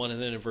 verse 1,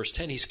 and then in verse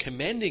 10, he's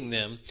commending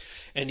them,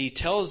 and he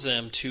tells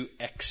them to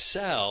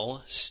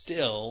excel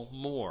still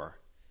more.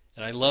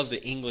 And I love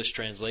the English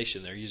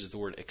translation there. It uses the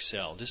word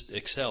excel. Just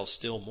excel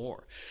still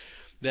more.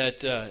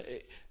 That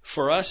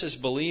for us as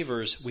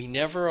believers, we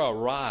never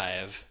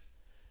arrive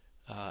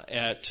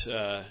at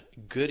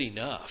good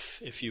enough,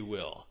 if you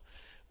will.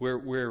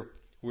 We're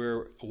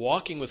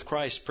walking with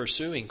Christ,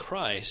 pursuing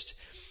Christ,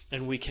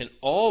 and we can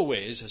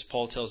always, as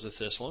Paul tells the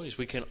Thessalonians,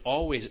 we can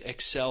always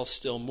excel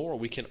still more.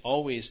 We can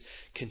always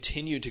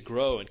continue to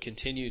grow and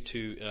continue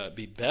to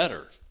be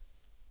better.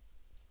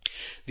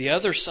 The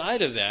other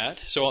side of that,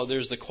 so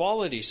there's the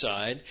quality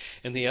side,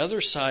 and the other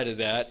side of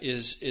that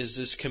is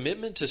this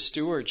commitment to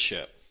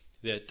stewardship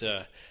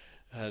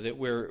that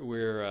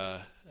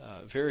we're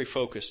very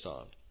focused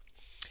on.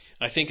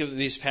 I think of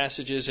these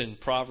passages in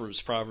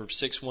Proverbs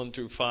 6, 1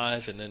 through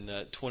 5, and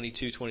then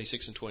 22,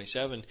 26, and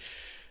 27,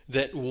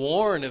 that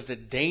warn of the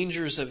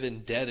dangers of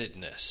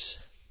indebtedness.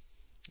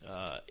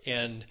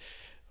 And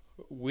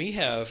we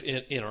have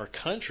in our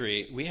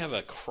country, we have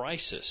a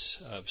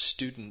crisis of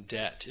student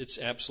debt. It's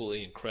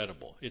absolutely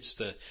incredible. It's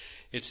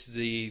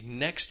the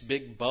next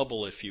big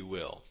bubble, if you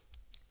will.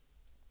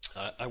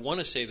 I want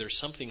to say there's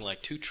something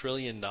like $2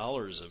 trillion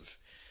of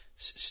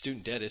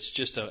student debt. It's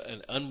just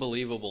an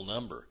unbelievable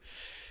number.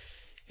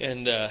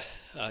 And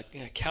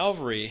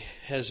Calvary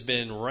has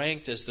been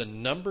ranked as the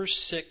number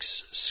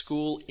 6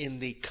 school in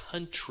the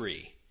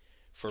country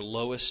for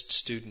lowest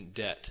student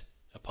debt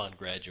upon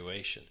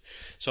graduation.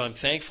 So I'm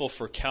thankful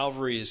for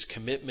Calvary's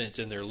commitment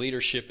and their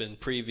leadership in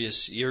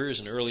previous years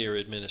and earlier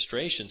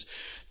administrations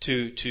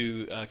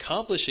to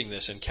accomplishing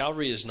this. And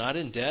Calvary is not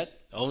in debt,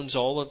 owns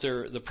all of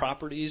the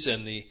properties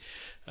and the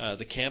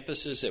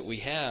campuses that we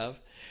have.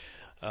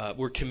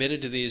 We're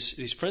committed to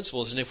these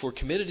principles, and if we're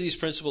committed to these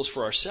principles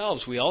for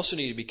ourselves, we also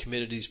need to be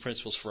committed to these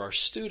principles for our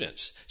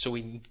students. So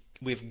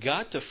we've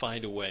got to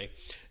find a way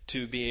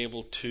to be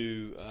able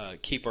to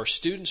keep our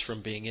students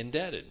from being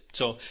indebted.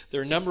 So there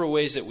are a number of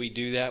ways that we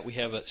do that. We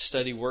have a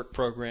study work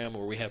program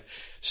where we have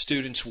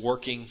students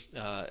working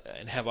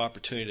and have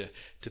opportunity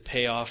to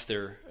pay off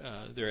their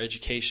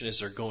education as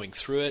they're going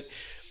through it.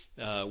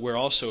 We're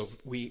also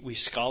we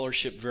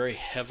scholarship very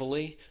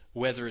heavily,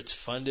 whether it's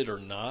funded or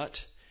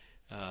not.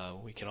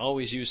 We can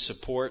always use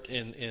support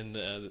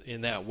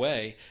in that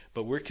way,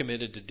 but we're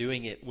committed to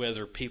doing it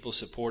whether people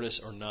support us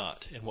or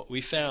not. And what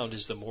we found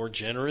is the more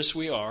generous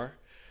we are,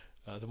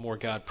 the more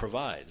God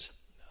provides.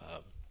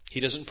 He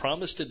doesn't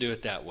promise to do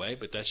it that way,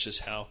 but that's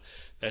just how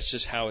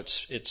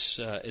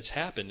it's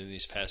happened in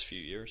these past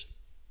few years.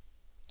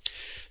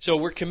 So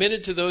we're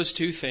committed to those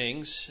two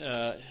things,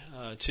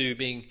 to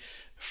being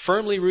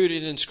firmly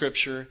rooted in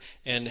Scripture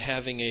and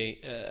having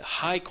a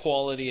high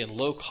quality and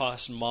low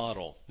cost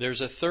model.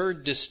 There's a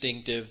third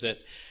distinctive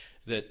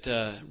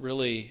that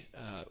really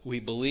we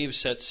believe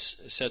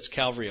sets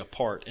Calvary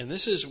apart, and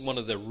this is one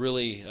of the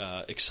really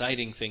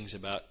exciting things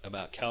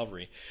about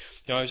Calvary.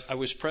 Now, I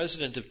was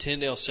president of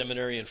Tyndale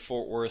Seminary in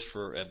Fort Worth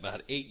for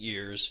about 8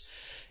 years,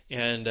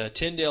 and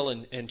Tyndale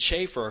and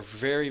Chafer are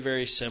very,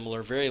 very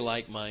similar, very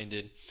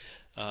like-minded.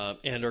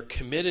 And are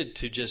committed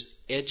to just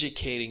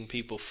educating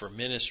people for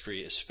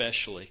ministry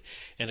especially.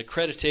 And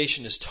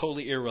accreditation is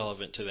totally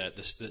irrelevant to that.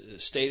 The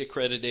state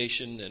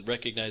accreditation and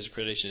recognized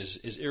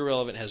accreditation is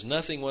irrelevant, has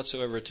nothing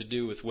whatsoever to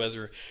do with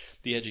whether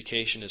the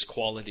education is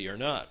quality or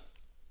not.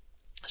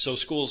 So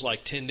schools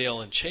like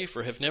Tyndale and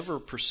Chafer have never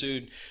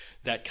pursued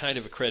that kind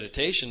of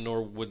accreditation,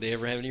 nor would they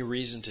ever have any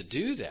reason to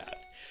do that.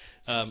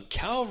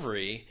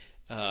 Calvary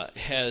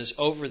has,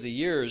 over the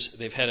years,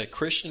 they've had a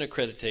Christian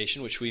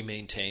accreditation, which we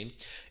maintain,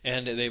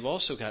 and they've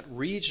also got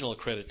regional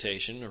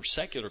accreditation, or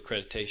secular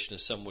accreditation,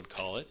 as some would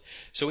call it.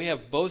 So we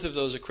have both of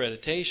those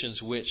accreditations,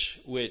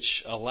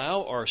 which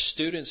allow our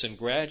students and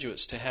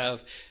graduates to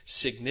have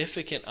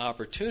significant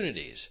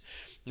opportunities.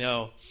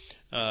 Now,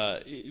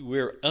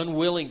 we're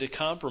unwilling to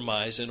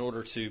compromise in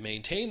order to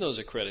maintain those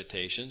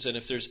accreditations, and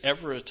if there's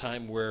ever a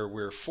time where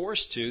we're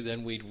forced to,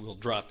 then we will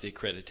drop the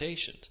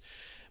accreditations.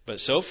 But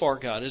so far,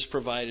 God has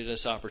provided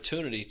us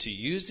opportunity to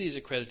use these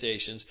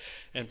accreditations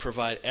and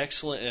provide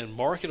excellent and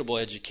marketable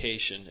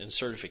education and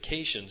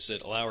certifications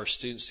that allow our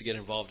students to get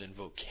involved in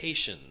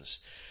vocations.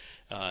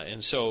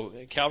 And so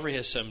Calvary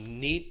has some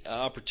neat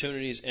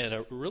opportunities and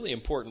a really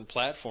important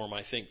platform,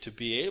 I think, to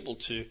be able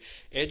to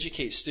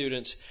educate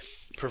students,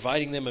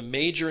 providing them a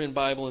major in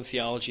Bible and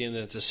theology, and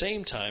at the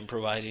same time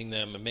providing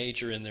them a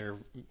major in their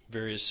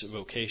various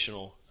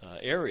vocational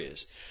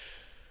areas.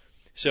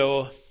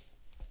 So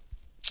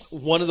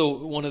one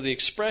of the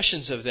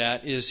expressions of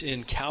that is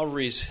in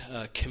Calvary's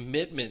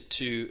commitment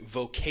to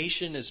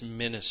vocation as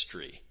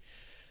ministry.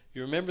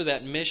 You remember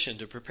that mission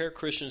to prepare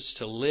Christians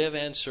to live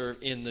and serve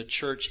in the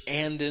church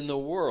and in the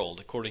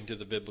world, according to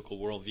the biblical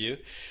worldview.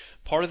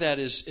 Part of that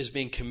is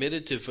being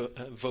committed to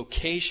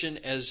vocation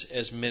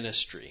as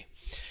ministry.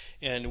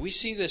 And we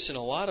see this in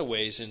a lot of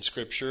ways in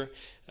Scripture.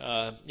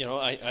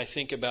 I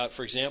think about,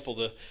 for example,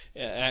 the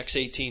Acts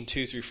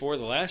 18:2-4,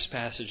 the last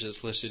passage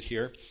that's listed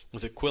here,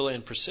 with Aquila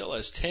and Priscilla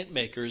as tent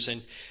makers,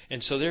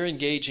 and so they're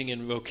engaging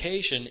in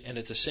vocation, and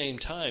at the same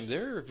time,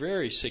 they're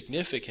very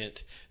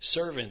significant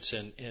servants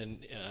and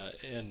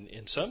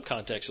in some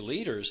contexts,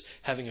 leaders,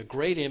 having a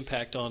great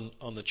impact on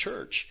the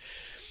church.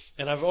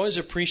 And I've always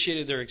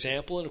appreciated their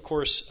example, and of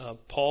course,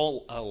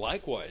 Paul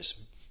likewise.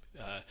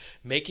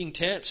 Making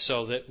tents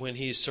so that when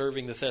he's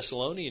serving the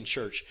Thessalonian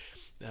church,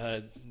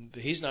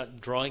 he's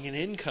not drawing an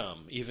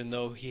income, even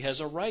though he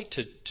has a right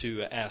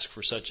to ask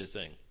for such a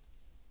thing.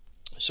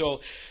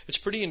 So it's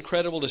pretty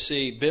incredible to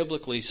see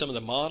biblically some of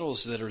the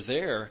models that are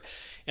there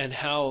and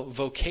how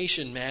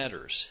vocation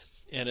matters.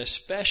 And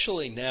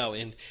especially now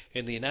in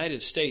the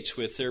United States,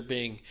 with there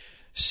being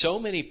so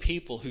many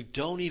people who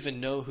don't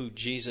even know who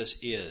Jesus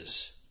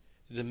is.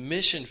 The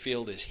mission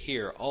field is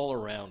here all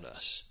around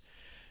us.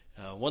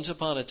 Once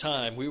upon a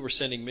time, we were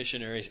sending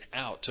missionaries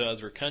out to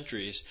other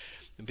countries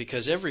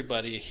because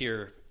everybody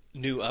here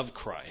knew of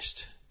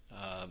Christ.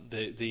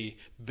 The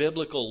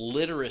biblical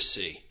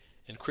literacy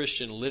and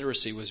Christian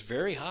literacy was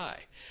very high.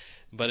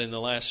 But in the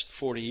last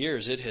 40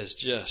 years, it has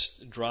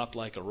just dropped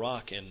like a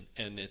rock,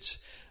 and it's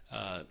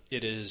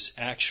it is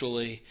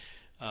actually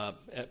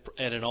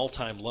at an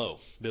all-time low,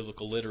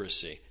 biblical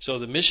literacy. So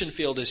the mission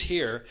field is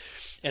here,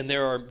 and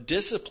there are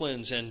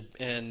disciplines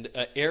and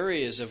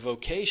areas of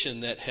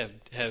vocation that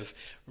have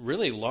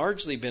really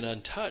largely been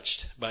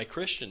untouched by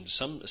Christians.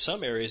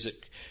 Some areas that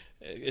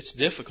it's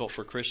difficult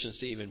for Christians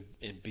to even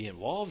be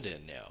involved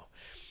in now.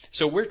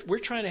 So we're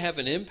trying to have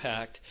an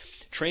impact,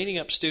 training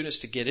up students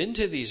to get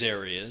into these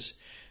areas,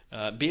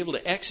 be able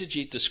to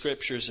exegete the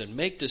Scriptures and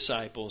make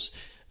disciples,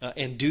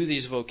 and do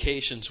these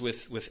vocations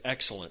with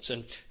excellence.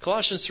 And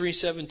Colossians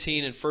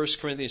 3:17 and 1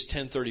 Corinthians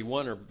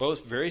 10:31 are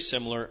both very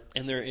similar,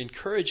 and they're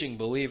encouraging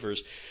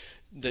believers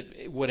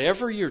that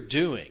whatever you're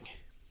doing,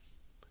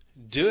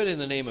 do it in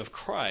the name of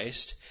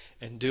Christ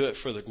and do it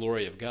for the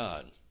glory of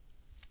God.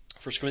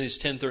 1 Corinthians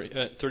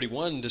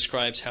 10:31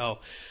 describes how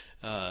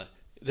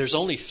there's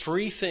only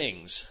three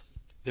things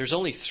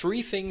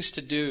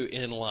to do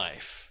in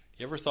life.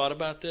 You ever thought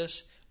about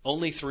this?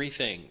 Only three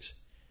things.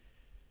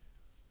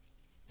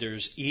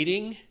 There's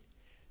eating,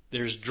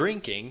 there's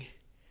drinking,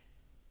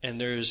 and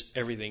there's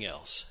everything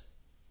else.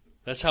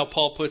 That's how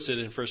Paul puts it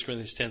in 1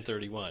 Corinthians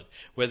 10:31.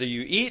 Whether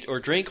you eat or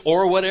drink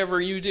or whatever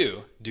you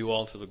do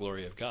all to the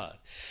glory of God.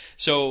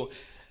 So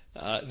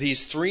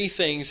these three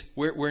things,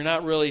 we're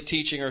not really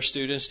teaching our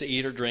students to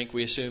eat or drink.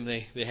 We assume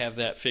they have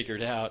that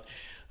figured out.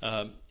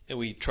 And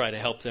we try to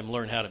help them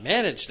learn how to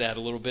manage that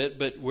a little bit,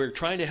 but we're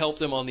trying to help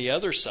them on the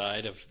other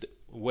side of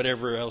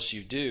whatever else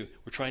you do.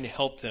 We're trying to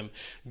help them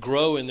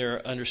grow in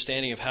their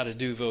understanding of how to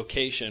do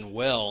vocation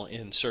well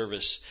in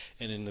service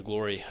and in the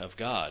glory of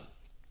God.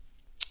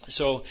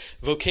 So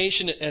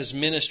vocation as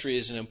ministry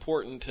is an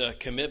important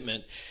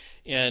commitment,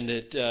 and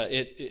it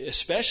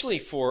especially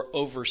for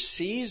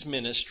overseas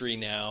ministry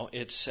now,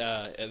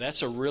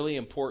 that's a really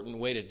important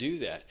way to do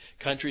that.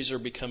 Countries are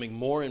becoming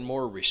more and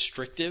more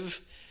restrictive.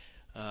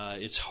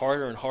 It's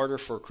harder and harder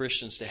for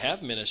Christians to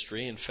have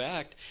ministry. In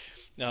fact,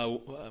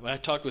 now, I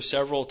talked with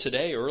several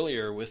today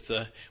earlier with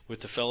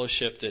the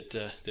fellowship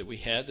that we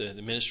had,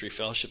 the ministry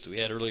fellowship that we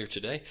had earlier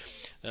today.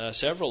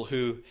 Several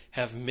who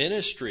have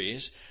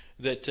ministries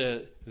that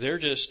they're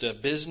just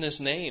business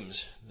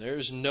names.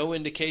 There's no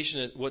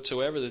indication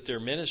whatsoever that they're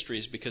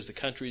ministries because the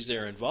countries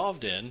they're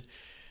involved in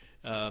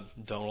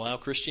don't allow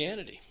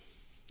Christianity.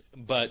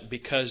 But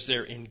because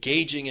they're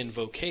engaging in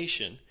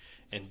vocation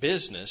and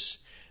business,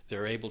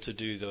 they're able to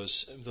do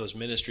those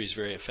ministries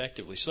very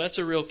effectively. So that's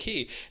a real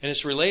key. And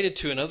it's related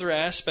to another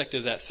aspect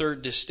of that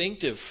third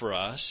distinctive for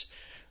us,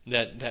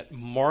 that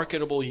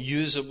marketable,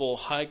 usable,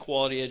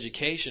 high-quality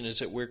education, is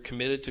that we're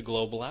committed to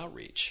global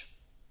outreach.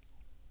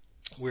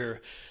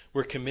 We're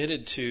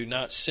committed to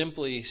not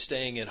simply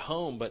staying at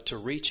home, but to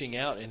reaching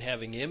out and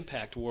having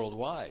impact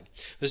worldwide.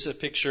 This is a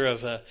picture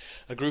of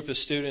a group of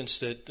students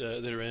that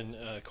are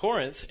in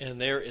Corinth,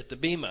 and they're at the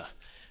Bema.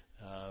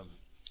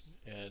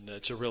 And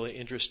it's a really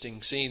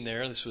interesting scene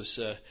there. This was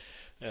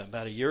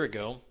about a year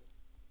ago.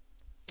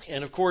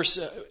 And of course,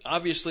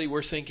 obviously,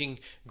 we're thinking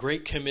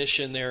Great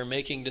Commission there,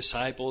 making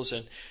disciples,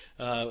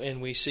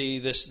 and we see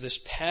this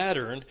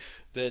pattern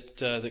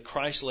that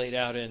Christ laid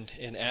out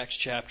in Acts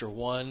chapter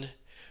 1,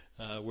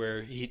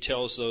 where He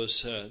tells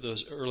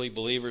those early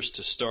believers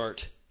to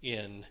start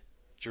in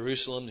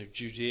Jerusalem,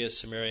 Judea,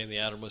 Samaria, and the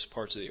outermost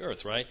parts of the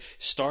earth, right?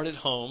 Start at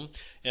home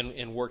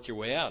and work your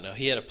way out. Now,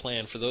 He had a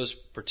plan for those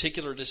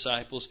particular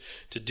disciples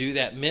to do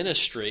that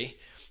ministry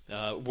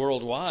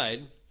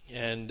worldwide,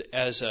 and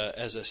as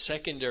a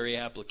secondary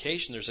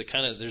application,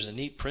 there's a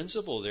neat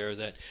principle there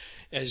that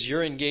as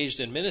you're engaged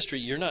in ministry,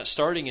 you're not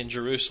starting in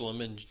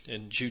Jerusalem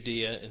and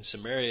Judea and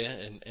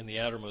Samaria and the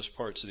outermost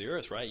parts of the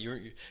earth, right?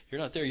 You're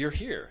not there. You're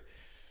here.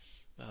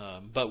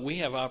 But we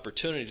have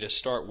opportunity to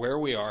start where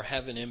we are,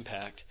 have an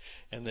impact,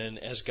 and then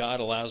as God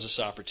allows us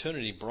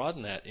opportunity,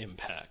 broaden that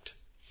impact.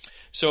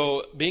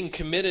 So being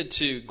committed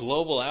to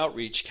global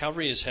outreach,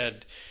 Calvary has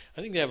had,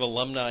 I think they have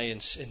alumni in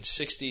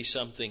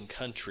 60-something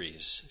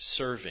countries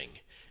serving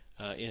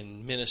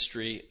in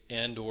ministry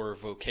and or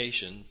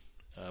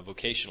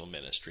vocational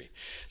ministry.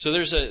 So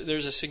there's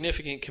a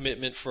significant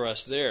commitment for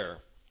us there.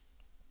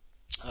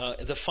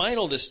 The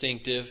final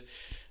distinctive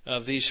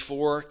of these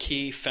four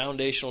key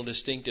foundational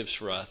distinctives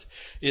for us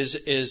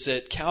is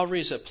that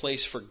Calvary is a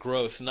place for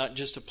growth, not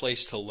just a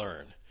place to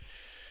learn.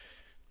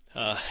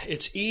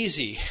 It's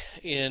easy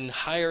in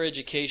higher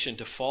education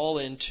to fall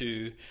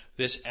into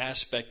this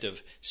aspect of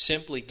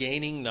simply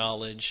gaining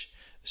knowledge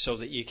so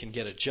that you can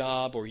get a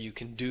job or you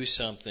can do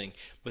something.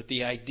 But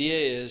the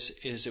idea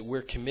is that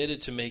we're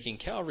committed to making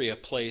Calvary a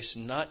place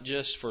not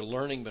just for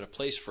learning, but a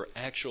place for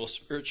actual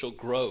spiritual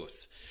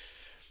growth.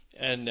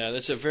 And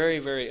that's a very,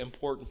 very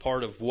important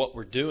part of what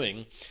we're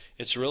doing.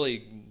 It's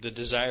really the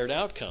desired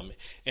outcome.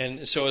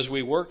 And so as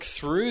we work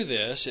through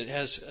this, it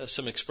has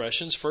some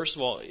expressions. First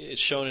of all, it's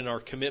shown in our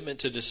commitment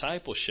to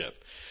discipleship.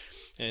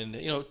 And,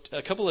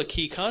 a couple of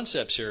key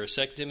concepts here.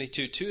 2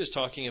 Timothy 2:2 is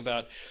talking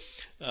about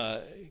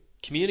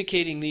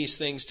communicating these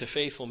things to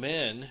faithful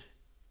men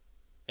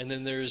And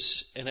then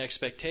there's an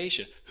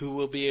expectation. Who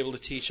will be able to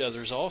teach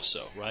others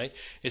also, right?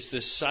 It's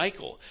this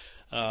cycle.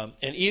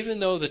 And even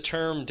though the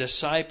term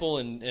disciple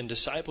and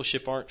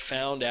discipleship aren't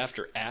found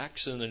after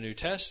Acts in the New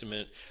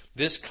Testament,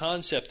 this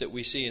concept that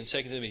we see in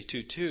 2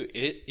 Timothy 2:2,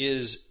 it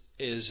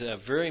is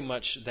very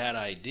much that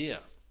idea.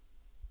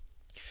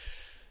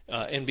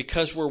 And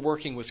because we're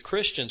working with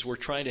Christians, we're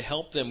trying to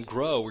help them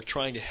grow. We're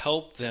trying to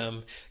help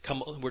them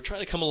we're trying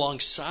to come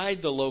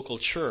alongside the local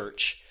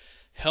church,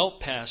 help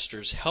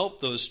pastors,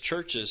 help those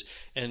churches,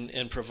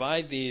 and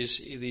provide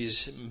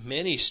these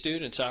many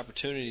students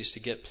opportunities to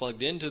get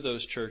plugged into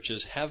those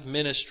churches, have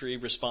ministry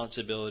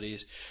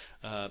responsibilities,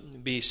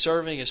 be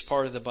serving as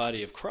part of the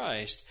body of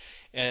Christ,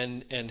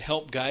 and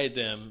help guide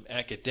them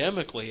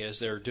academically as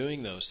they're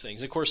doing those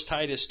things. Of course,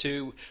 Titus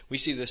 2, we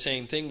see the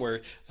same thing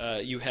where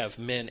you have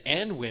men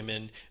and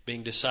women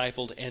being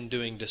discipled and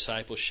doing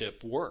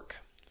discipleship work.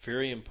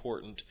 Very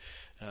important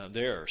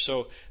there.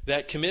 So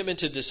that commitment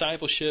to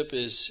discipleship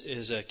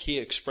is a key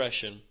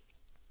expression.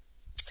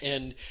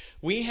 And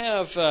we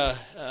have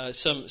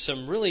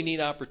some really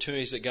neat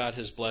opportunities that God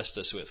has blessed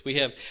us with. We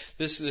have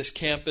this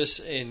campus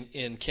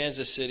in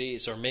Kansas City.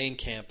 It's our main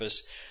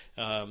campus.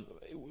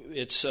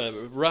 It's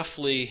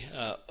roughly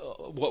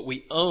what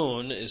we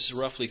own is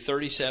roughly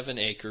 37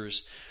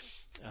 acres,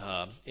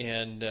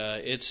 and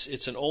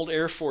it's an old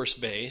Air Force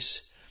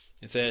base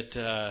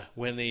that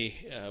when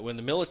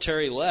the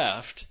military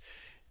left,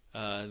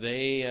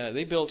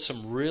 they built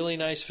some really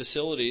nice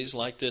facilities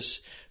like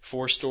this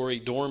 4-story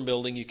dorm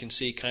building you can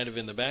see kind of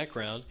in the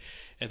background.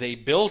 And they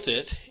built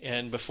it,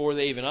 and before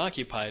they even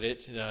occupied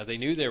it, they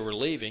knew they were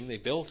leaving. They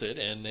built it,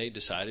 and they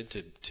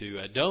decided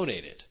to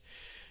donate it.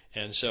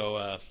 And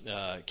so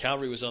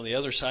Calvary was on the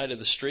other side of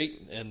the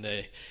street, and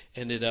they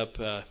ended up,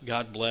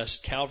 God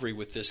blessed Calvary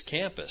with this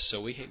campus.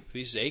 So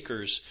these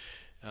acres,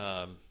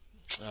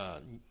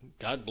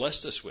 God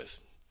blessed us with.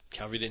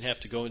 Calvary didn't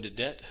have to go into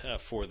debt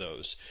for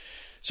those.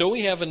 So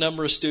we have a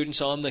number of students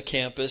on the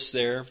campus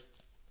there.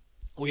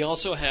 We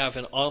also have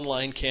an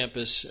online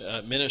campus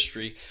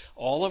ministry.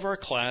 All of our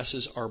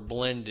classes are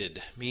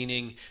blended,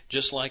 meaning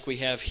just like we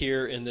have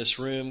here in this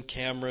room,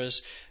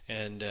 cameras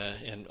and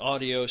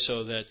audio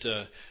so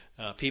that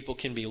people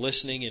can be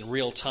listening in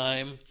real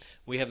time.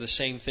 We have the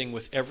same thing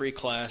with every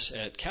class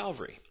at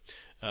Calvary.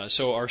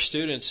 So our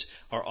students,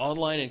 our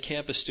online and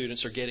campus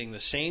students, are getting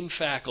the same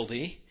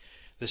faculty,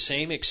 the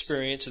same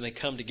experience, and they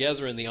come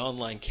together in the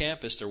online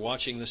campus. They're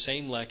watching the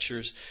same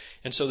lectures,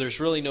 and so there's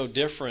really no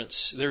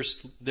difference.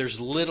 There's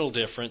little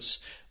difference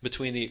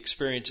between the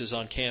experiences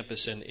on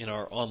campus and in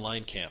our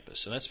online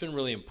campus, and that's been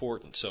really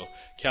important. So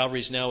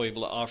Calvary's now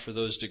able to offer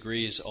those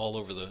degrees all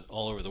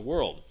over the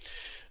world.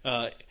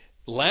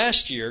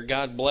 Last year,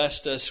 God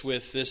blessed us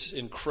with this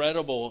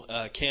incredible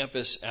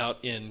campus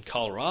out in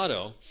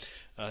Colorado,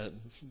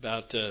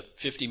 about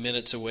 50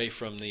 minutes away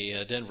from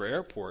the Denver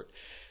airport.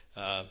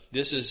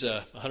 This is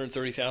a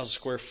 130,000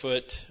 square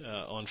foot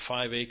on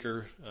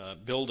 5-acre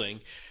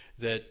building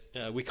that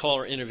we call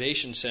our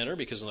Innovation Center,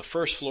 because on the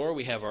first floor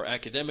we have our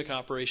academic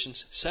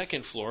operations.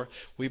 Second floor,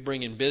 we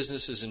bring in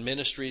businesses and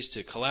ministries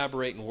to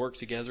collaborate and work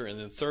together. And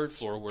then third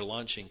floor, we're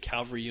launching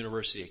Calvary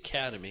University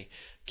Academy,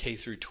 K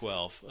through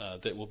 12,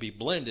 that will be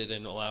blended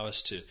and allow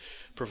us to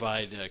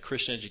provide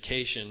Christian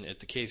education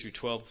at the K through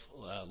 12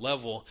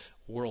 level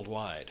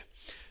worldwide.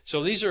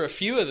 So these are a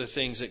few of the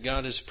things that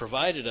God has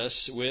provided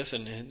us with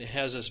and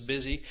has us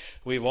busy.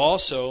 We've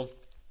also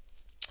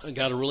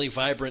got a really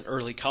vibrant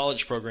early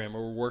college program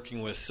where we're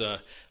working with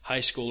high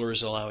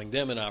schoolers, allowing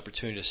them an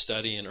opportunity to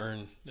study and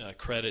earn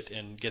credit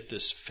and get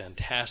this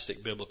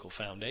fantastic biblical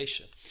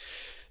foundation.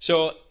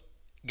 So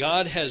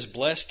God has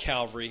blessed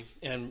Calvary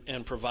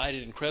and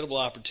provided incredible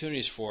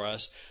opportunities for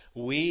us.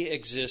 We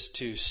exist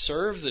to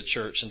serve the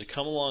church and to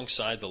come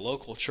alongside the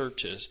local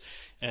churches,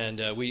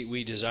 and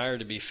we desire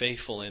to be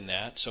faithful in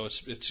that. So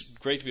it's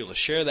great to be able to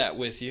share that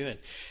with you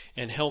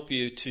and help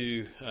you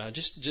to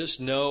just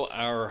know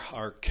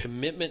our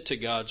commitment to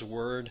God's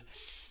Word,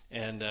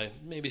 and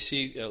maybe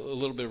see a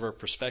little bit of our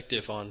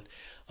perspective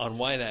on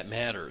why that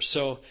matters.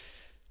 So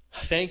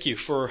thank you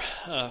for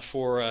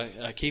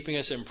keeping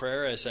us in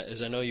prayer,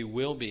 as I know you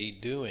will be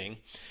doing.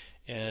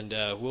 And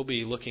we'll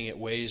be looking at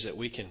ways that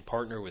we can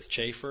partner with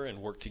Chafer and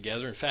work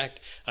together. In fact,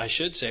 I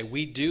should say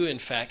we do, in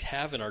fact,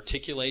 have an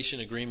articulation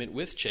agreement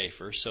with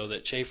Chafer, so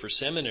that Chafer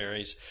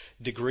Seminary's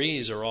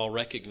degrees are all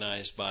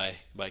recognized by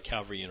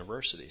Calvary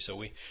University.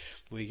 So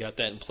we got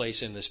that in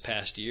place in this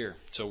past year.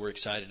 So we're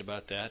excited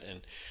about that,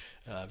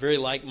 and very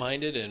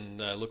like-minded, and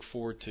look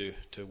forward to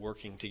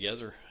working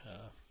together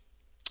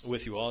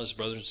with you all as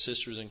brothers and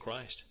sisters in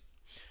Christ.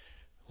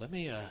 Let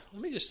me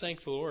just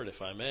thank the Lord,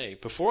 if I may.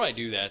 Before I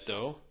do that,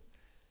 though,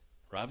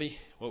 Robbie,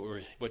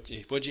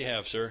 what'd you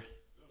have, sir?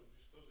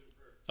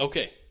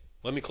 Okay,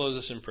 let me close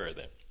this in prayer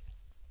then.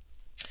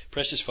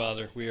 Precious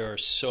Father, we are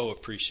so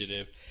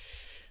appreciative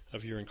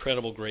of your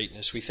incredible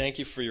greatness. We thank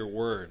you for your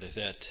word,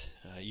 that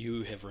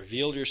you have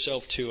revealed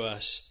yourself to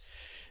us,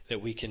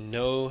 that we can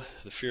know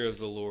the fear of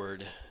the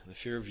Lord, the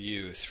fear of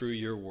you through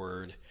your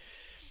word.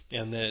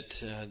 and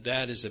that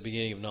that is the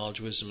beginning of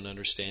knowledge, wisdom, and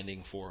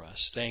understanding for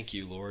us. Thank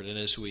you, Lord. And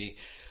as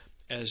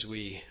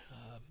we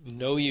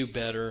know you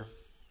better,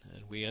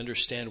 and we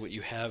understand what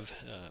you have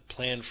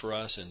planned for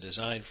us and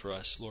designed for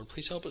us, Lord,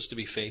 please help us to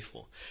be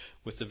faithful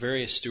with the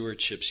various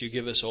stewardships. You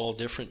give us all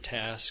different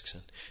tasks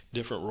and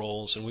different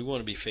roles, and we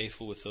want to be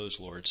faithful with those,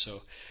 Lord.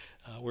 So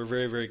we're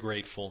very, very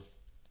grateful.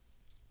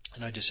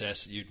 And I just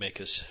ask that you'd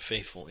make us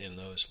faithful in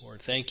those,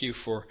 Lord. Thank you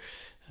for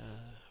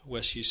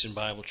West Houston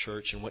Bible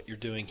Church and what you're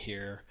doing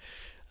here.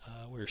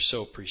 We're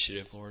so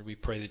appreciative, Lord. We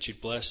pray that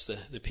you'd bless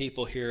the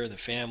people here, the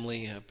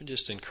family,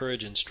 just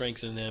encourage and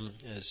strengthen them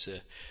as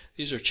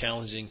these are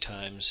challenging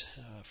times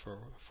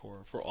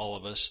for all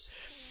of us.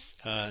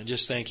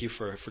 Just thank you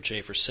for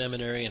Chafer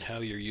Seminary and how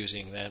you're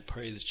using that.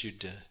 Pray that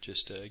you'd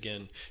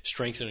again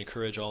strengthen and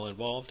encourage all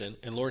involved,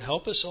 and Lord,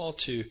 help us all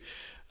to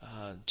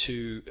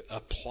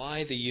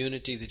apply the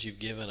unity that you've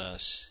given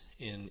us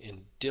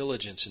in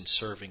diligence in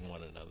serving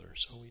one another.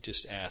 So we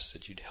just ask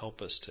that you'd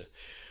help us to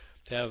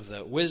have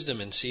the wisdom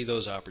and see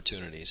those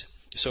opportunities.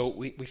 So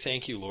we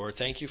thank you, Lord.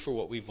 Thank you for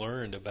what we've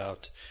learned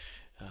about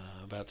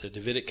the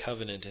Davidic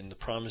covenant and the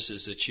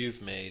promises that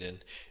you've made,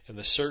 and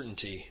the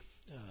certainty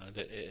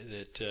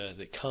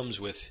that comes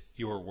with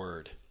your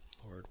word.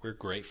 Lord, we're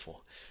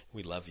grateful.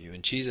 We love you.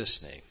 In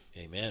Jesus' name,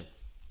 amen.